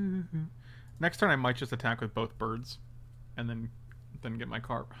do? Next turn, I might just attack with both birds, and then get my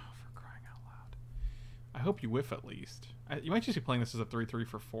card. Oh, for crying out loud! I hope you whiff at least. You might just be playing this as a 3/3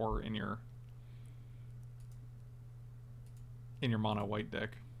 for 4 in your mono white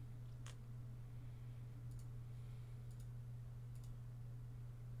deck.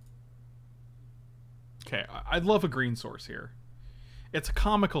 Okay, I'd love a green source here. It's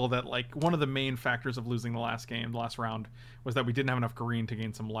comical that, like, one of the main factors of losing the last round, was that we didn't have enough green to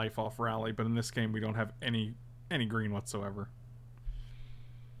gain some life off rally, but in this game we don't have any green whatsoever.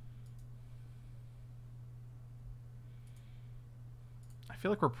 I feel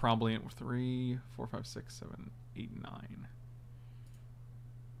like we're probably in 3, 4, 5, 6, 7, 8, 9.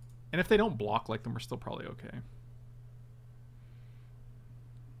 And if they don't block like them, we're still probably okay.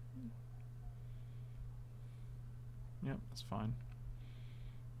 Yep, that's fine.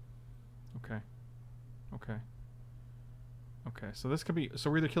 Okay. Okay. Okay, so this could be...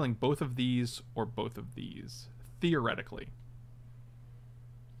 So we're either killing both of these or both of these. Theoretically.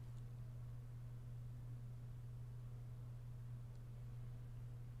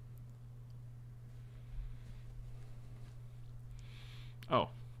 Oh.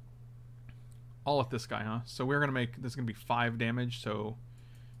 All at this guy, huh? So we're going to make... This is going to be 5 damage, so...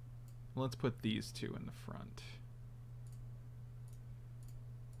 Let's put these 2 in the front.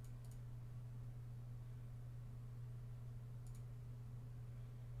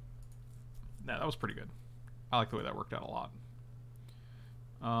 Yeah, that was pretty good. I like the way that worked out a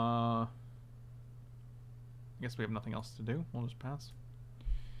lot. I guess we have nothing else to do. We'll just pass.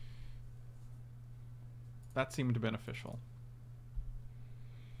 That seemed beneficial.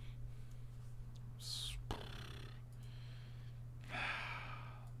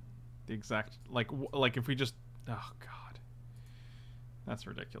 The exact like if we just oh god, that's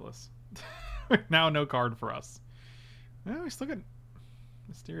ridiculous. Now no card for us. Well, we still get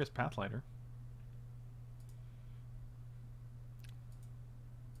Mysterious Pathlighter.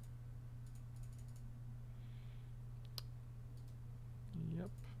 Yep.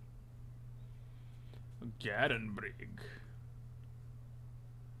 Gadenbrig.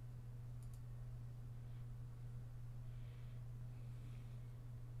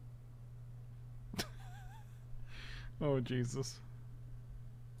 Oh, Jesus.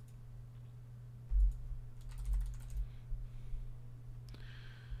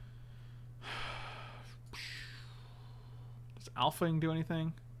 Does alphaing do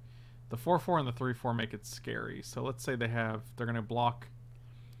anything? The 4/4 and the 3/4 make it scary. So let's say they're going to block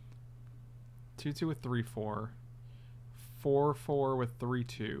 2/2 with 3/4, 4/4 with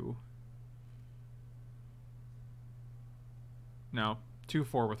 3/2. No,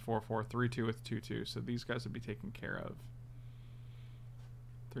 2/4 with 4/4, 3/2 with 2/2. So these guys would be taken care of.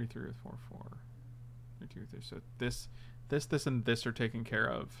 3/3 with 4/4, 3/2 with 3. So this, and this are taken care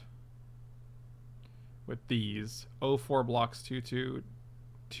of with these. 0/4 blocks 2/2,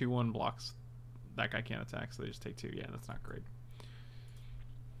 2/1 blocks. That guy can't attack, so they just take 2. Yeah, that's not great.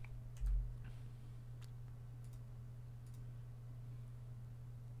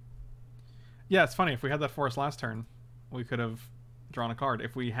 Yeah, it's funny. If we had that forest last turn, we could have drawn a card.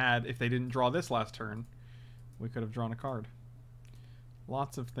 If they didn't draw this last turn, we could have drawn a card.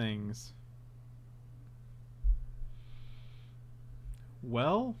 Lots of things.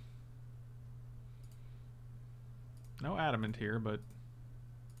 Well, no adamant here, but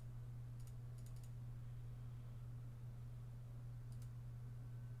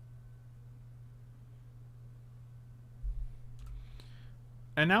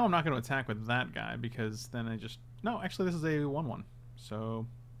and now I'm not going to attack with that guy because then no, actually this is a 1/1. So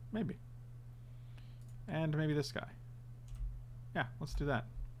maybe. And maybe this guy. Yeah, let's do that.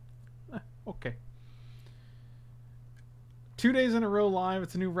 Okay. 2 days in a row live.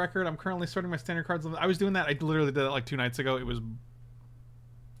 It's a new record. I'm currently sorting my standard cards. I was doing that. I literally did that like 2 nights ago. It was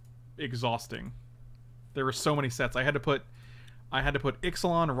exhausting. There were so many sets. I had to put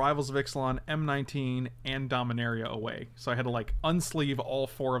Ixalan, Rivals of Ixalan, M19, and Dominaria away. So I had to like unsleeve all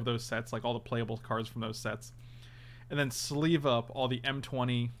 4 of those sets, like all the playable cards from those sets, and then sleeve up all the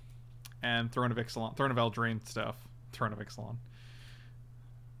M20 and Throne of Eldraine stuff. Throne of Ixalan.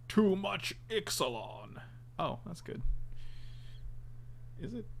 Too much Ixalan. Oh, that's good.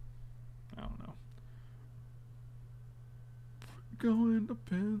 Is it? I don't know. Going to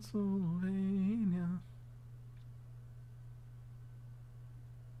Pennsylvania.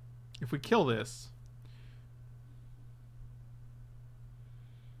 If we kill this,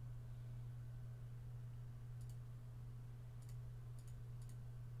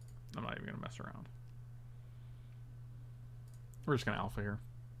 I'm not even going to mess around. We're just going to alpha here.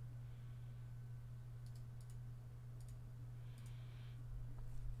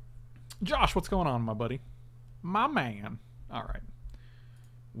 Josh, what's going on, my buddy? My man. All right.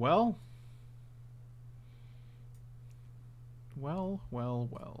 Well.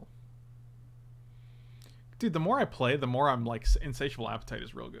 Dude, the more I play, the more I'm like, Insatiable Appetite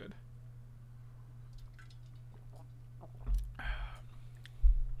is real good.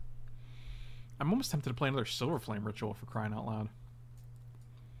 I'm almost tempted to play another Silver Flame Ritual for crying out loud.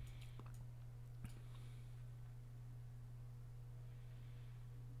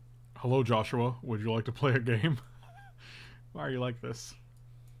 Hello, Joshua. Would you like to play a game? Why are you like this?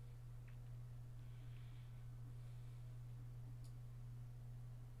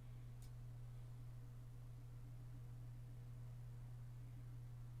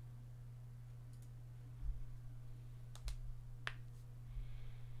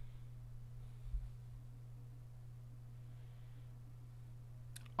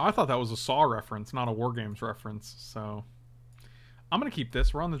 I thought that was a Saw reference, not a War Games reference, so I'm going to keep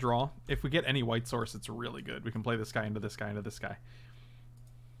this. We're on the draw. If we get any white source, it's really good. We can play this guy into this guy into this guy.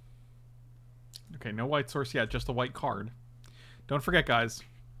 Okay, no white source yet, just a white card. Don't forget, guys,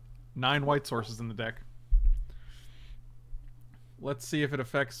 9 white sources in the deck. Let's see if it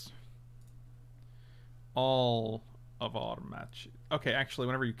affects all of Autumn Match. Okay, actually,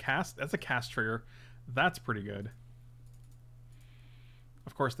 whenever you cast, that's a cast trigger. That's pretty good.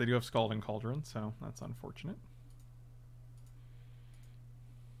 Of course, they do have Scalding Cauldron, so that's unfortunate.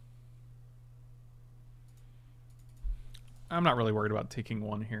 I'm not really worried about taking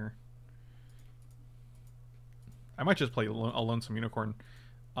 1 here. I might just play a Lonesome Unicorn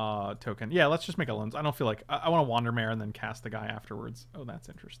token. Yeah, let's just make a Lonesome. I don't feel like... I want to Wandermare and then cast the guy afterwards. Oh, that's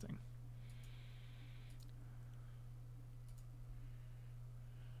interesting.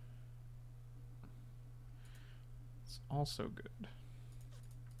 It's also good.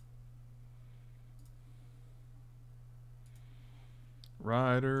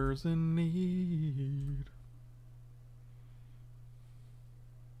 Riders in need.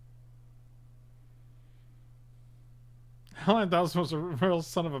 That was a real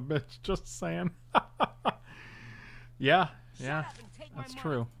son of a bitch. Just saying. Yeah, that's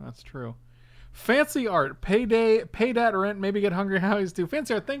true. That's true. Fancy art, pay that rent, maybe get hungry howies too.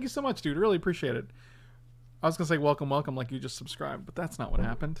 Fancy art, thank you so much, dude. Really appreciate it. I was gonna say welcome, like you just subscribed, but that's not what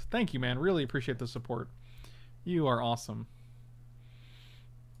happened. Thank you, man. Really appreciate the support. You are awesome.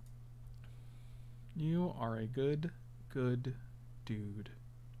 You are a good dude.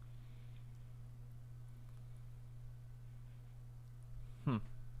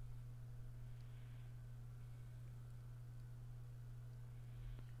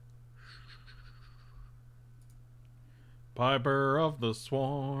 Piper of the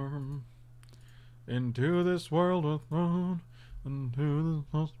swarm, into this world we're thrown, into this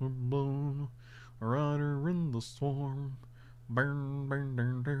house we're blown, a rider in the swarm, burn, burn,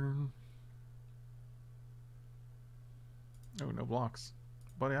 burn, burn. Oh, no blocks.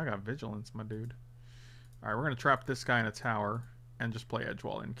 Buddy, I got vigilance, my dude. Alright, we're going to trap this guy in a tower and just play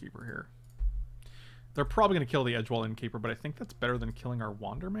Edgewall Innkeeper here. They're probably going to kill the Edgewall Innkeeper, but I think that's better than killing our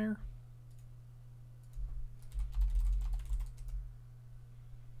Wandermare.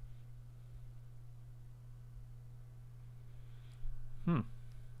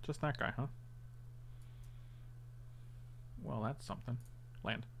 Just that guy, huh? Well, that's something.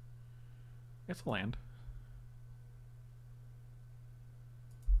 Land. It's a land.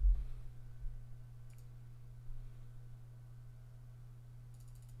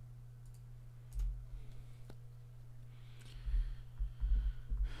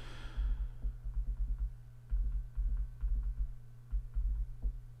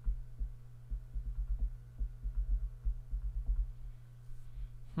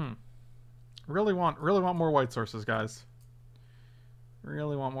 Really want more white sources, guys.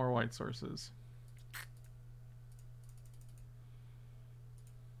 Really want more white sources.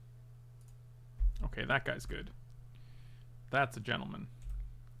 Okay, that guy's good. That's a gentleman.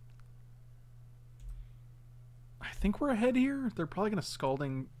 I think we're ahead here. They're probably gonna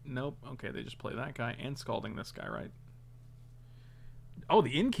Scalding. Nope. Okay, they just play that guy and Scalding this guy, right? Oh,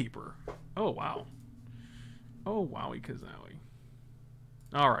 the Innkeeper. Oh, wow. Oh, wowie kazowie.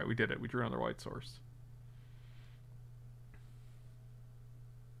 Alright, we did it. We drew another white source.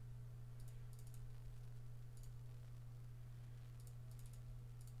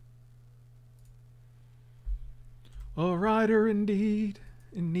 A rider indeed.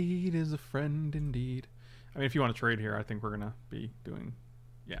 In need is a friend indeed. I mean, if you want to trade here, I think we're going to be doing...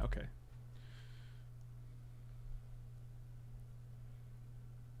 Yeah, okay.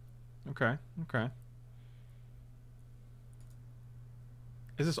 Okay, okay.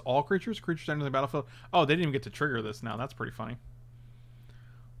 Is this all creatures? Creatures entering the battlefield? Oh, they didn't even get to trigger this now. That's pretty funny.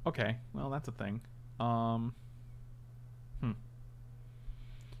 Okay, well, that's a thing.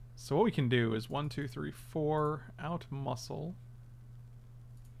 So what we can do is 1, 2, 3, 4, out muscle.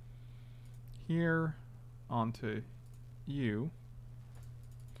 Here, onto you.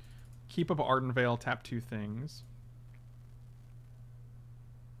 Keep up Arden Veil, tap 2 things.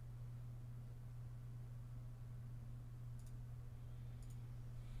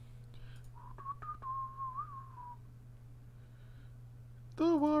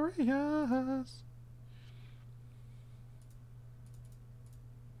 The Warriors.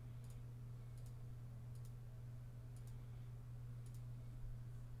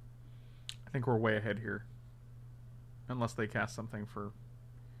 I think we're way ahead here. Unless they cast something for...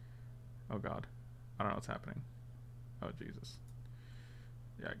 Oh god. I don't know what's happening. Oh Jesus.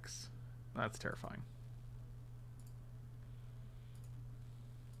 Yikes. That's terrifying.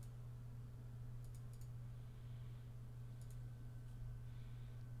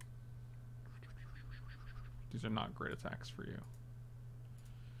 These are not great attacks for you.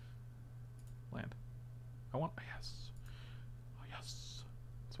 Land. I want... Yes. Oh, yes.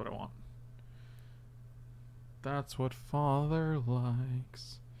 That's what I want. That's what Father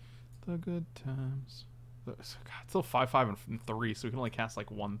likes. The good times. God, it's still 5, 5, and 3, so we can only cast like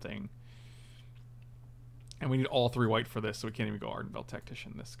one thing. And we need all 3 white for this, so we can't even go Ardenvale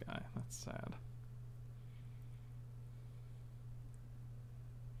Tactician this guy. That's sad.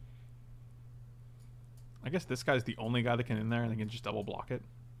 I guess this guy's the only guy that can in there and they can just double block it.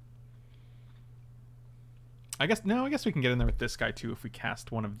 I guess we can get in there with this guy too if we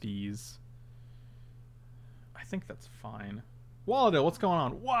cast one of these. I think that's fine. Walladil, what's going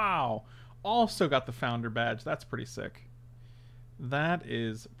on? Wow! Also got the founder badge. That's pretty sick. That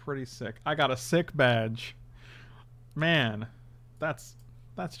is pretty sick. I got a sick badge. Man, that's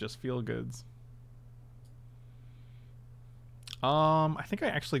just feel goods. I think I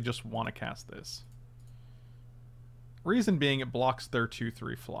actually just want to cast this. Reason being it blocks their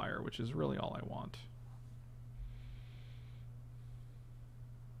 2/3 flyer, which is really all I want.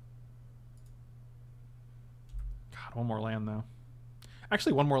 God, one more land though.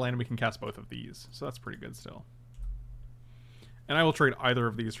 Actually, one more land and we can cast both of these, so that's pretty good still. And I will trade either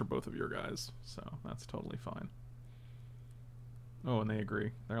of these for both of your guys, so that's totally fine. Oh, and they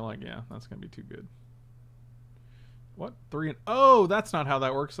agree. They're like, yeah, that's going to be too good. What? 3 and... Oh, that's not how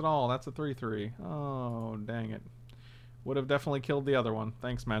that works at all. That's a 3/3. Oh, dang it. Would have definitely killed the other one.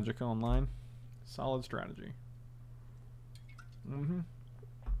 Thanks, Magic Online. Solid strategy. Mm-hmm.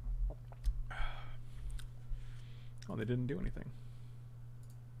 Oh, they didn't do anything.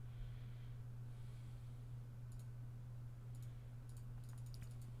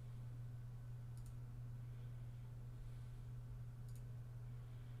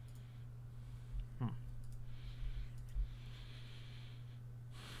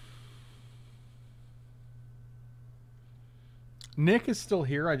 Nick is still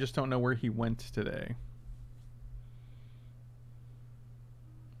here. I just don't know where he went today.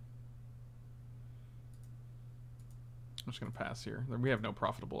 I'm just going to pass here. We have no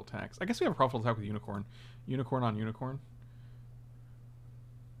profitable attacks. I guess we have a profitable attack with Unicorn. Unicorn on Unicorn.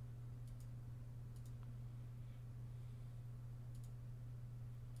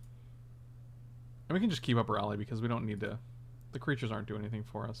 And we can just keep up Rally because we don't need to... The creatures aren't doing anything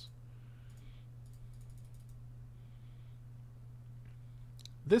for us.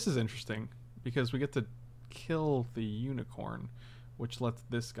 This is interesting because we get to kill the Unicorn, which lets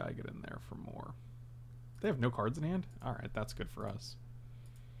this guy get in there for more. They have no cards in hand? Alright, that's good for us.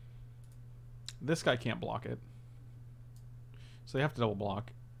 This guy can't block it. So they have to double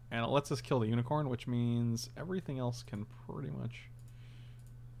block. And it lets us kill the Unicorn, which means everything else can pretty much...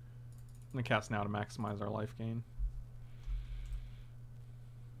 I'm going to cast now to maximize our life gain.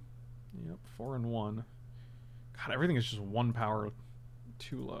 Yep, 4 and 1. God, everything is just 1 power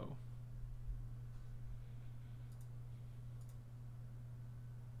too low.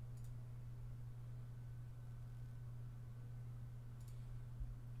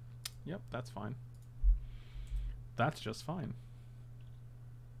 Yep, that's fine. That's just fine.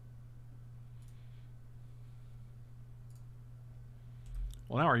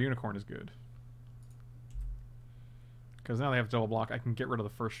 Well, now our Unicorn is good. Because now they have double block. I can get rid of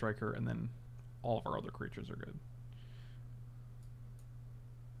the first striker, and then all of our other creatures are good.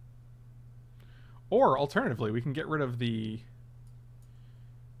 Or, alternatively, we can get rid of the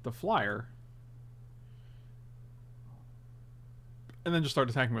flyer. And then just start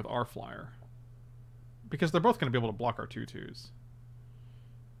attacking with our flyer. Because they're both going to be able to block our 2/2s.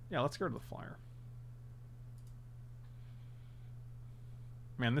 Yeah, let's get rid of the flyer.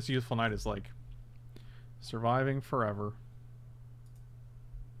 Man, this Youthful Knight is like surviving forever.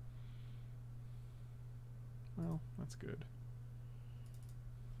 Well, that's good.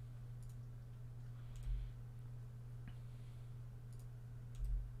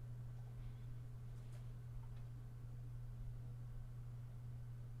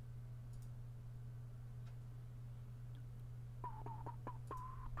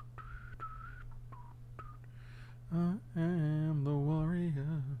 I am the warrior.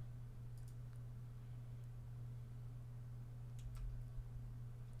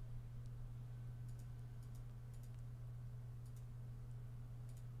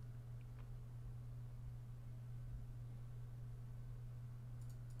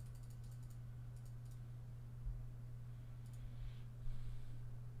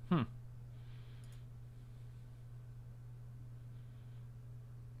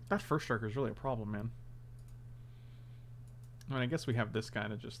 That first striker is really a problem, man. I mean, I guess we have this guy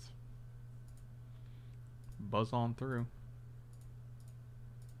to just buzz on through.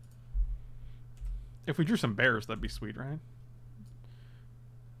 If we drew some bears, that'd be sweet, right?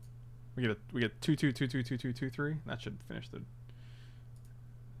 We get 2/2, 2/2, 2/2, 2/3. That should finish the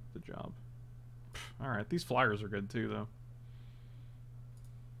job. All right, these flyers are good too, though.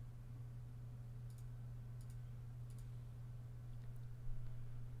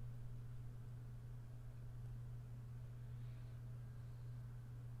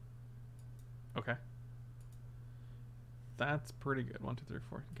 Okay. That's pretty good. 1, 2, 3,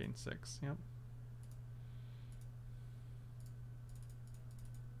 4. Gain 6. Yep.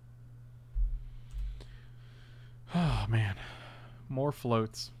 More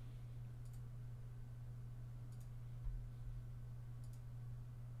floats.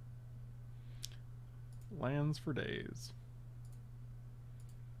 Lands for days.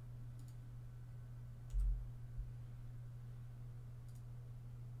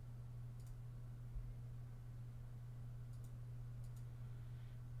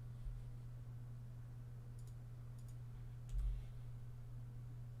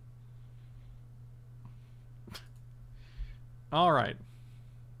 All right.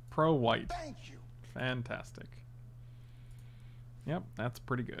 Pro white. Thank you. Fantastic. Yep, that's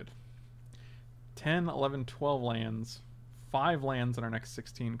pretty good. 10, 11, 12 lands. 5 lands in our next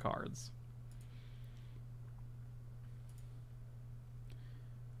 16 cards.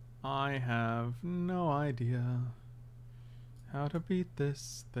 I have no idea how to beat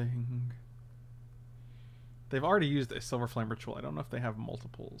this thing. They've already used a Silver Flame Ritual. I don't know if they have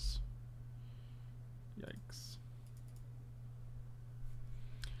multiples. Yikes.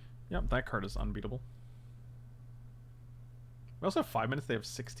 Yep, that card is unbeatable. We also have 5 minutes. They have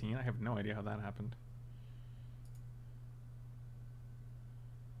 16. I have no idea how that happened.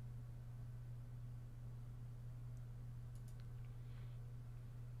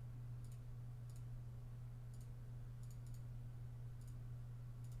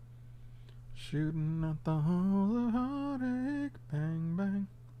 Shooting at the hole of heartache. Bang, bang.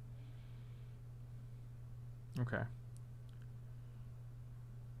 Okay.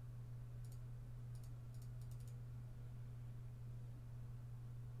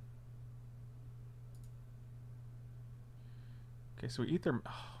 Okay, so we eat their...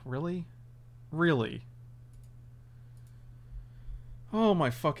 Oh, really? Really? Oh my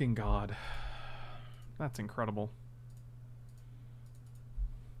fucking god. That's incredible.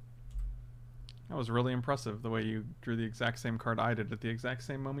 That was really impressive, the way you drew the exact same card I did at the exact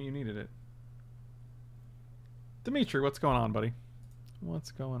same moment you needed it. Dimitri, what's going on, buddy?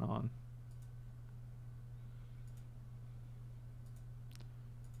 What's going on?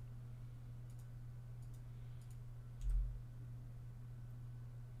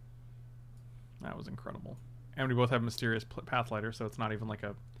 That was incredible. And we both have Mysterious Pathlighter, so it's not even like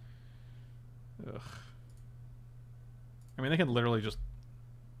a... Ugh. I mean, they can literally just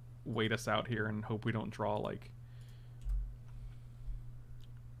wait us out here and hope we don't draw, like...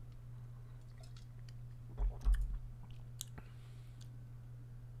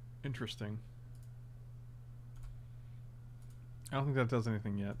 Interesting. I don't think that does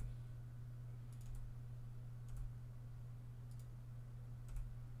anything yet.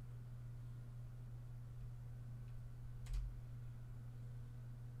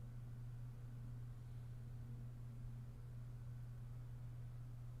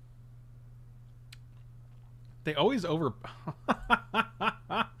 They always over...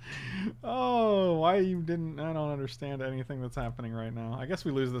 Oh, why you didn't... I don't understand anything that's happening right now. I guess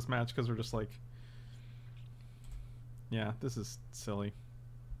we lose this match because we're just like... Yeah, this is silly.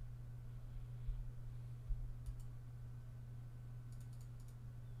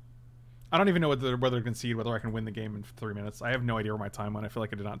 I don't even know whether to concede, whether I can win the game in 3 minutes. I have no idea where my time went. I feel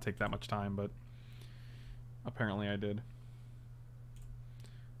like I did not take that much time, but... Apparently I did.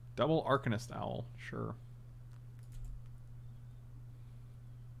 Double Arcanist Owl. Sure.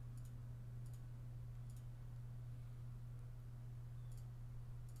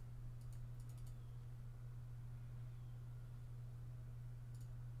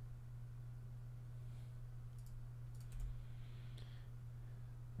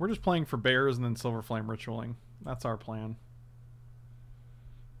 We're just playing for bears and then Silver Flame Ritualing. That's our plan.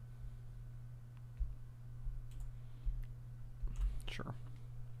 Sure.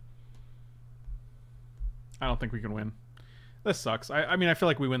 I don't think we can win. This sucks. I mean, I feel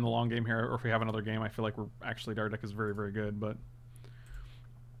like we win the long game here, or if we have another game, I feel like we're actually... Our deck is very, very good, but...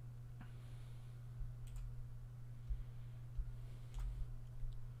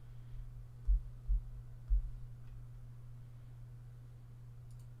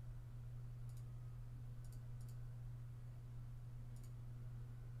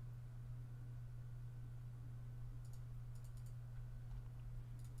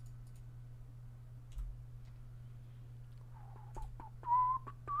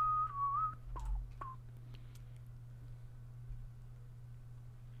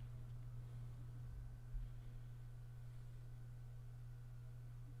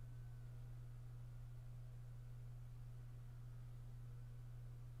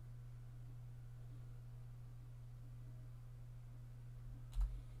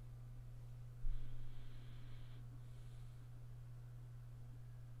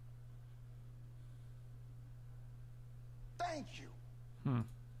 Thank you. Hmm.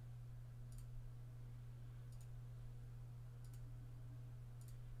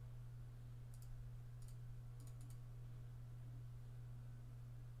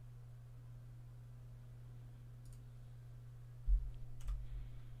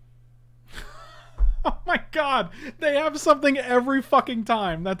 Oh my god, they have something every fucking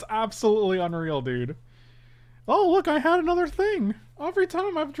time. That's absolutely unreal, dude. Oh, look, I had another thing. Every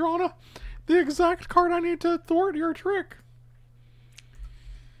time I've drawn the exact card I need to thwart your trick.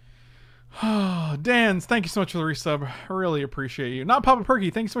 Dans, thank you so much for the resub. I really appreciate you. Not Papa Perky,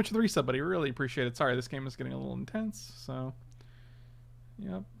 thank you so much for the resub, buddy. Really appreciate it. Sorry, this game is getting a little intense, so...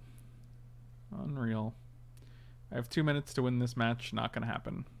 Yep. Unreal. I have 2 minutes to win this match. Not gonna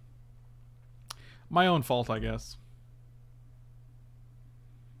happen. My own fault, I guess.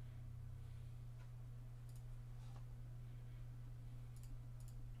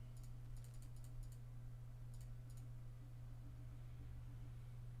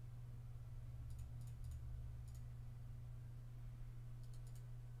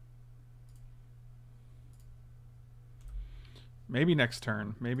 Maybe next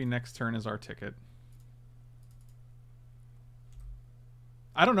turn. Maybe next turn is our ticket.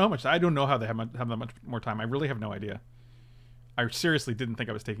 I don't know much. I don't know how they have that much more time. I really have no idea. I seriously didn't think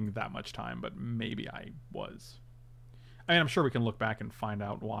I was taking that much time, but maybe I was. I mean, I'm sure we can look back and find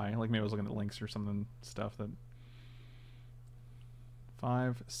out why. Like maybe I was looking at links or something, stuff that...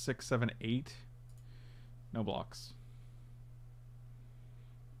 5, 6, 7, 8. No blocks.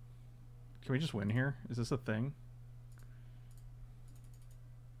 Can we just win here? Is this a thing?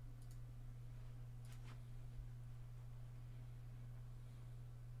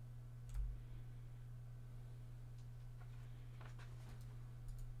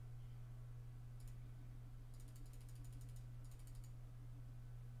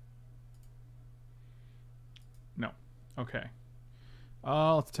 No. Okay.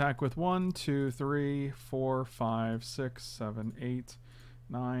 Let's attack with 1, 2, 3, 4, 5, 6, 7, 8,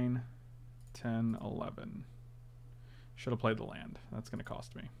 9, 10, 11. Should have played the land. That's going to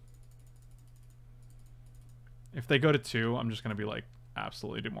cost me. If they go to 2, I'm just going to be like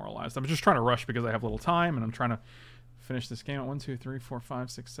absolutely demoralized. I'm just trying to rush because I have little time and I'm trying to finish this game at 1, 2, 3, 4,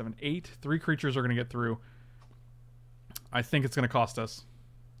 5, 6, 7, 8. 3 creatures are going to get through. I think it's going to cost us.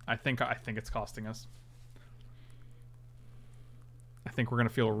 I think it's costing us. I think we're going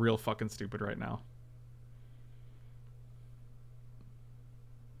to feel real fucking stupid right now.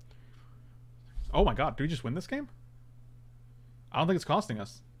 Oh my god, do we just win this game? I don't think it's costing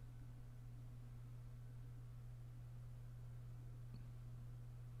us.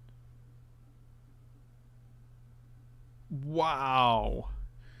 Wow.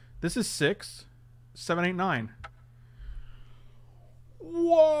 This is 6, 7, 8, 9.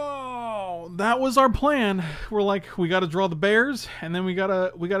 Whoa, that was our plan. We're like, we got to draw the bears, and then we got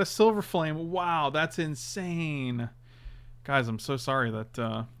a silver flame. Wow, that's insane, guys. I'm so sorry that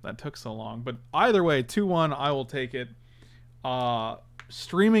that took so long, but either way, 2-1, I will take it.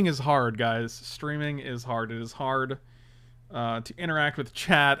 Streaming is hard, guys. Streaming is hard. It is hard to interact with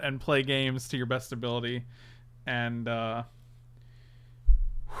chat and play games to your best ability, and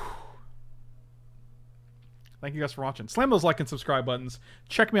thank you guys for watching. Slam those like and subscribe buttons.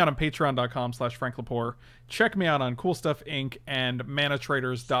 Check me out on patreon.com/FrankLepore. Check me out on Cool Stuff Inc. and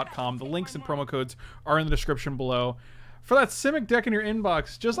manatraders.com. The links and promo codes are in the description below. For that Simic deck in your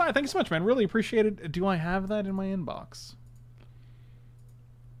inbox, Josiah, thank you so much, man. Really appreciate it. Do I have that in my inbox?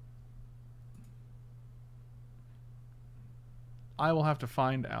 I will have to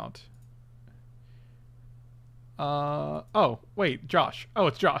find out. Oh, wait, Josh. Oh,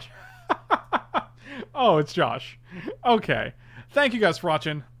 it's Josh. Oh, it's Josh. Okay. Thank you guys for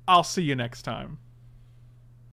watching. I'll see you next time.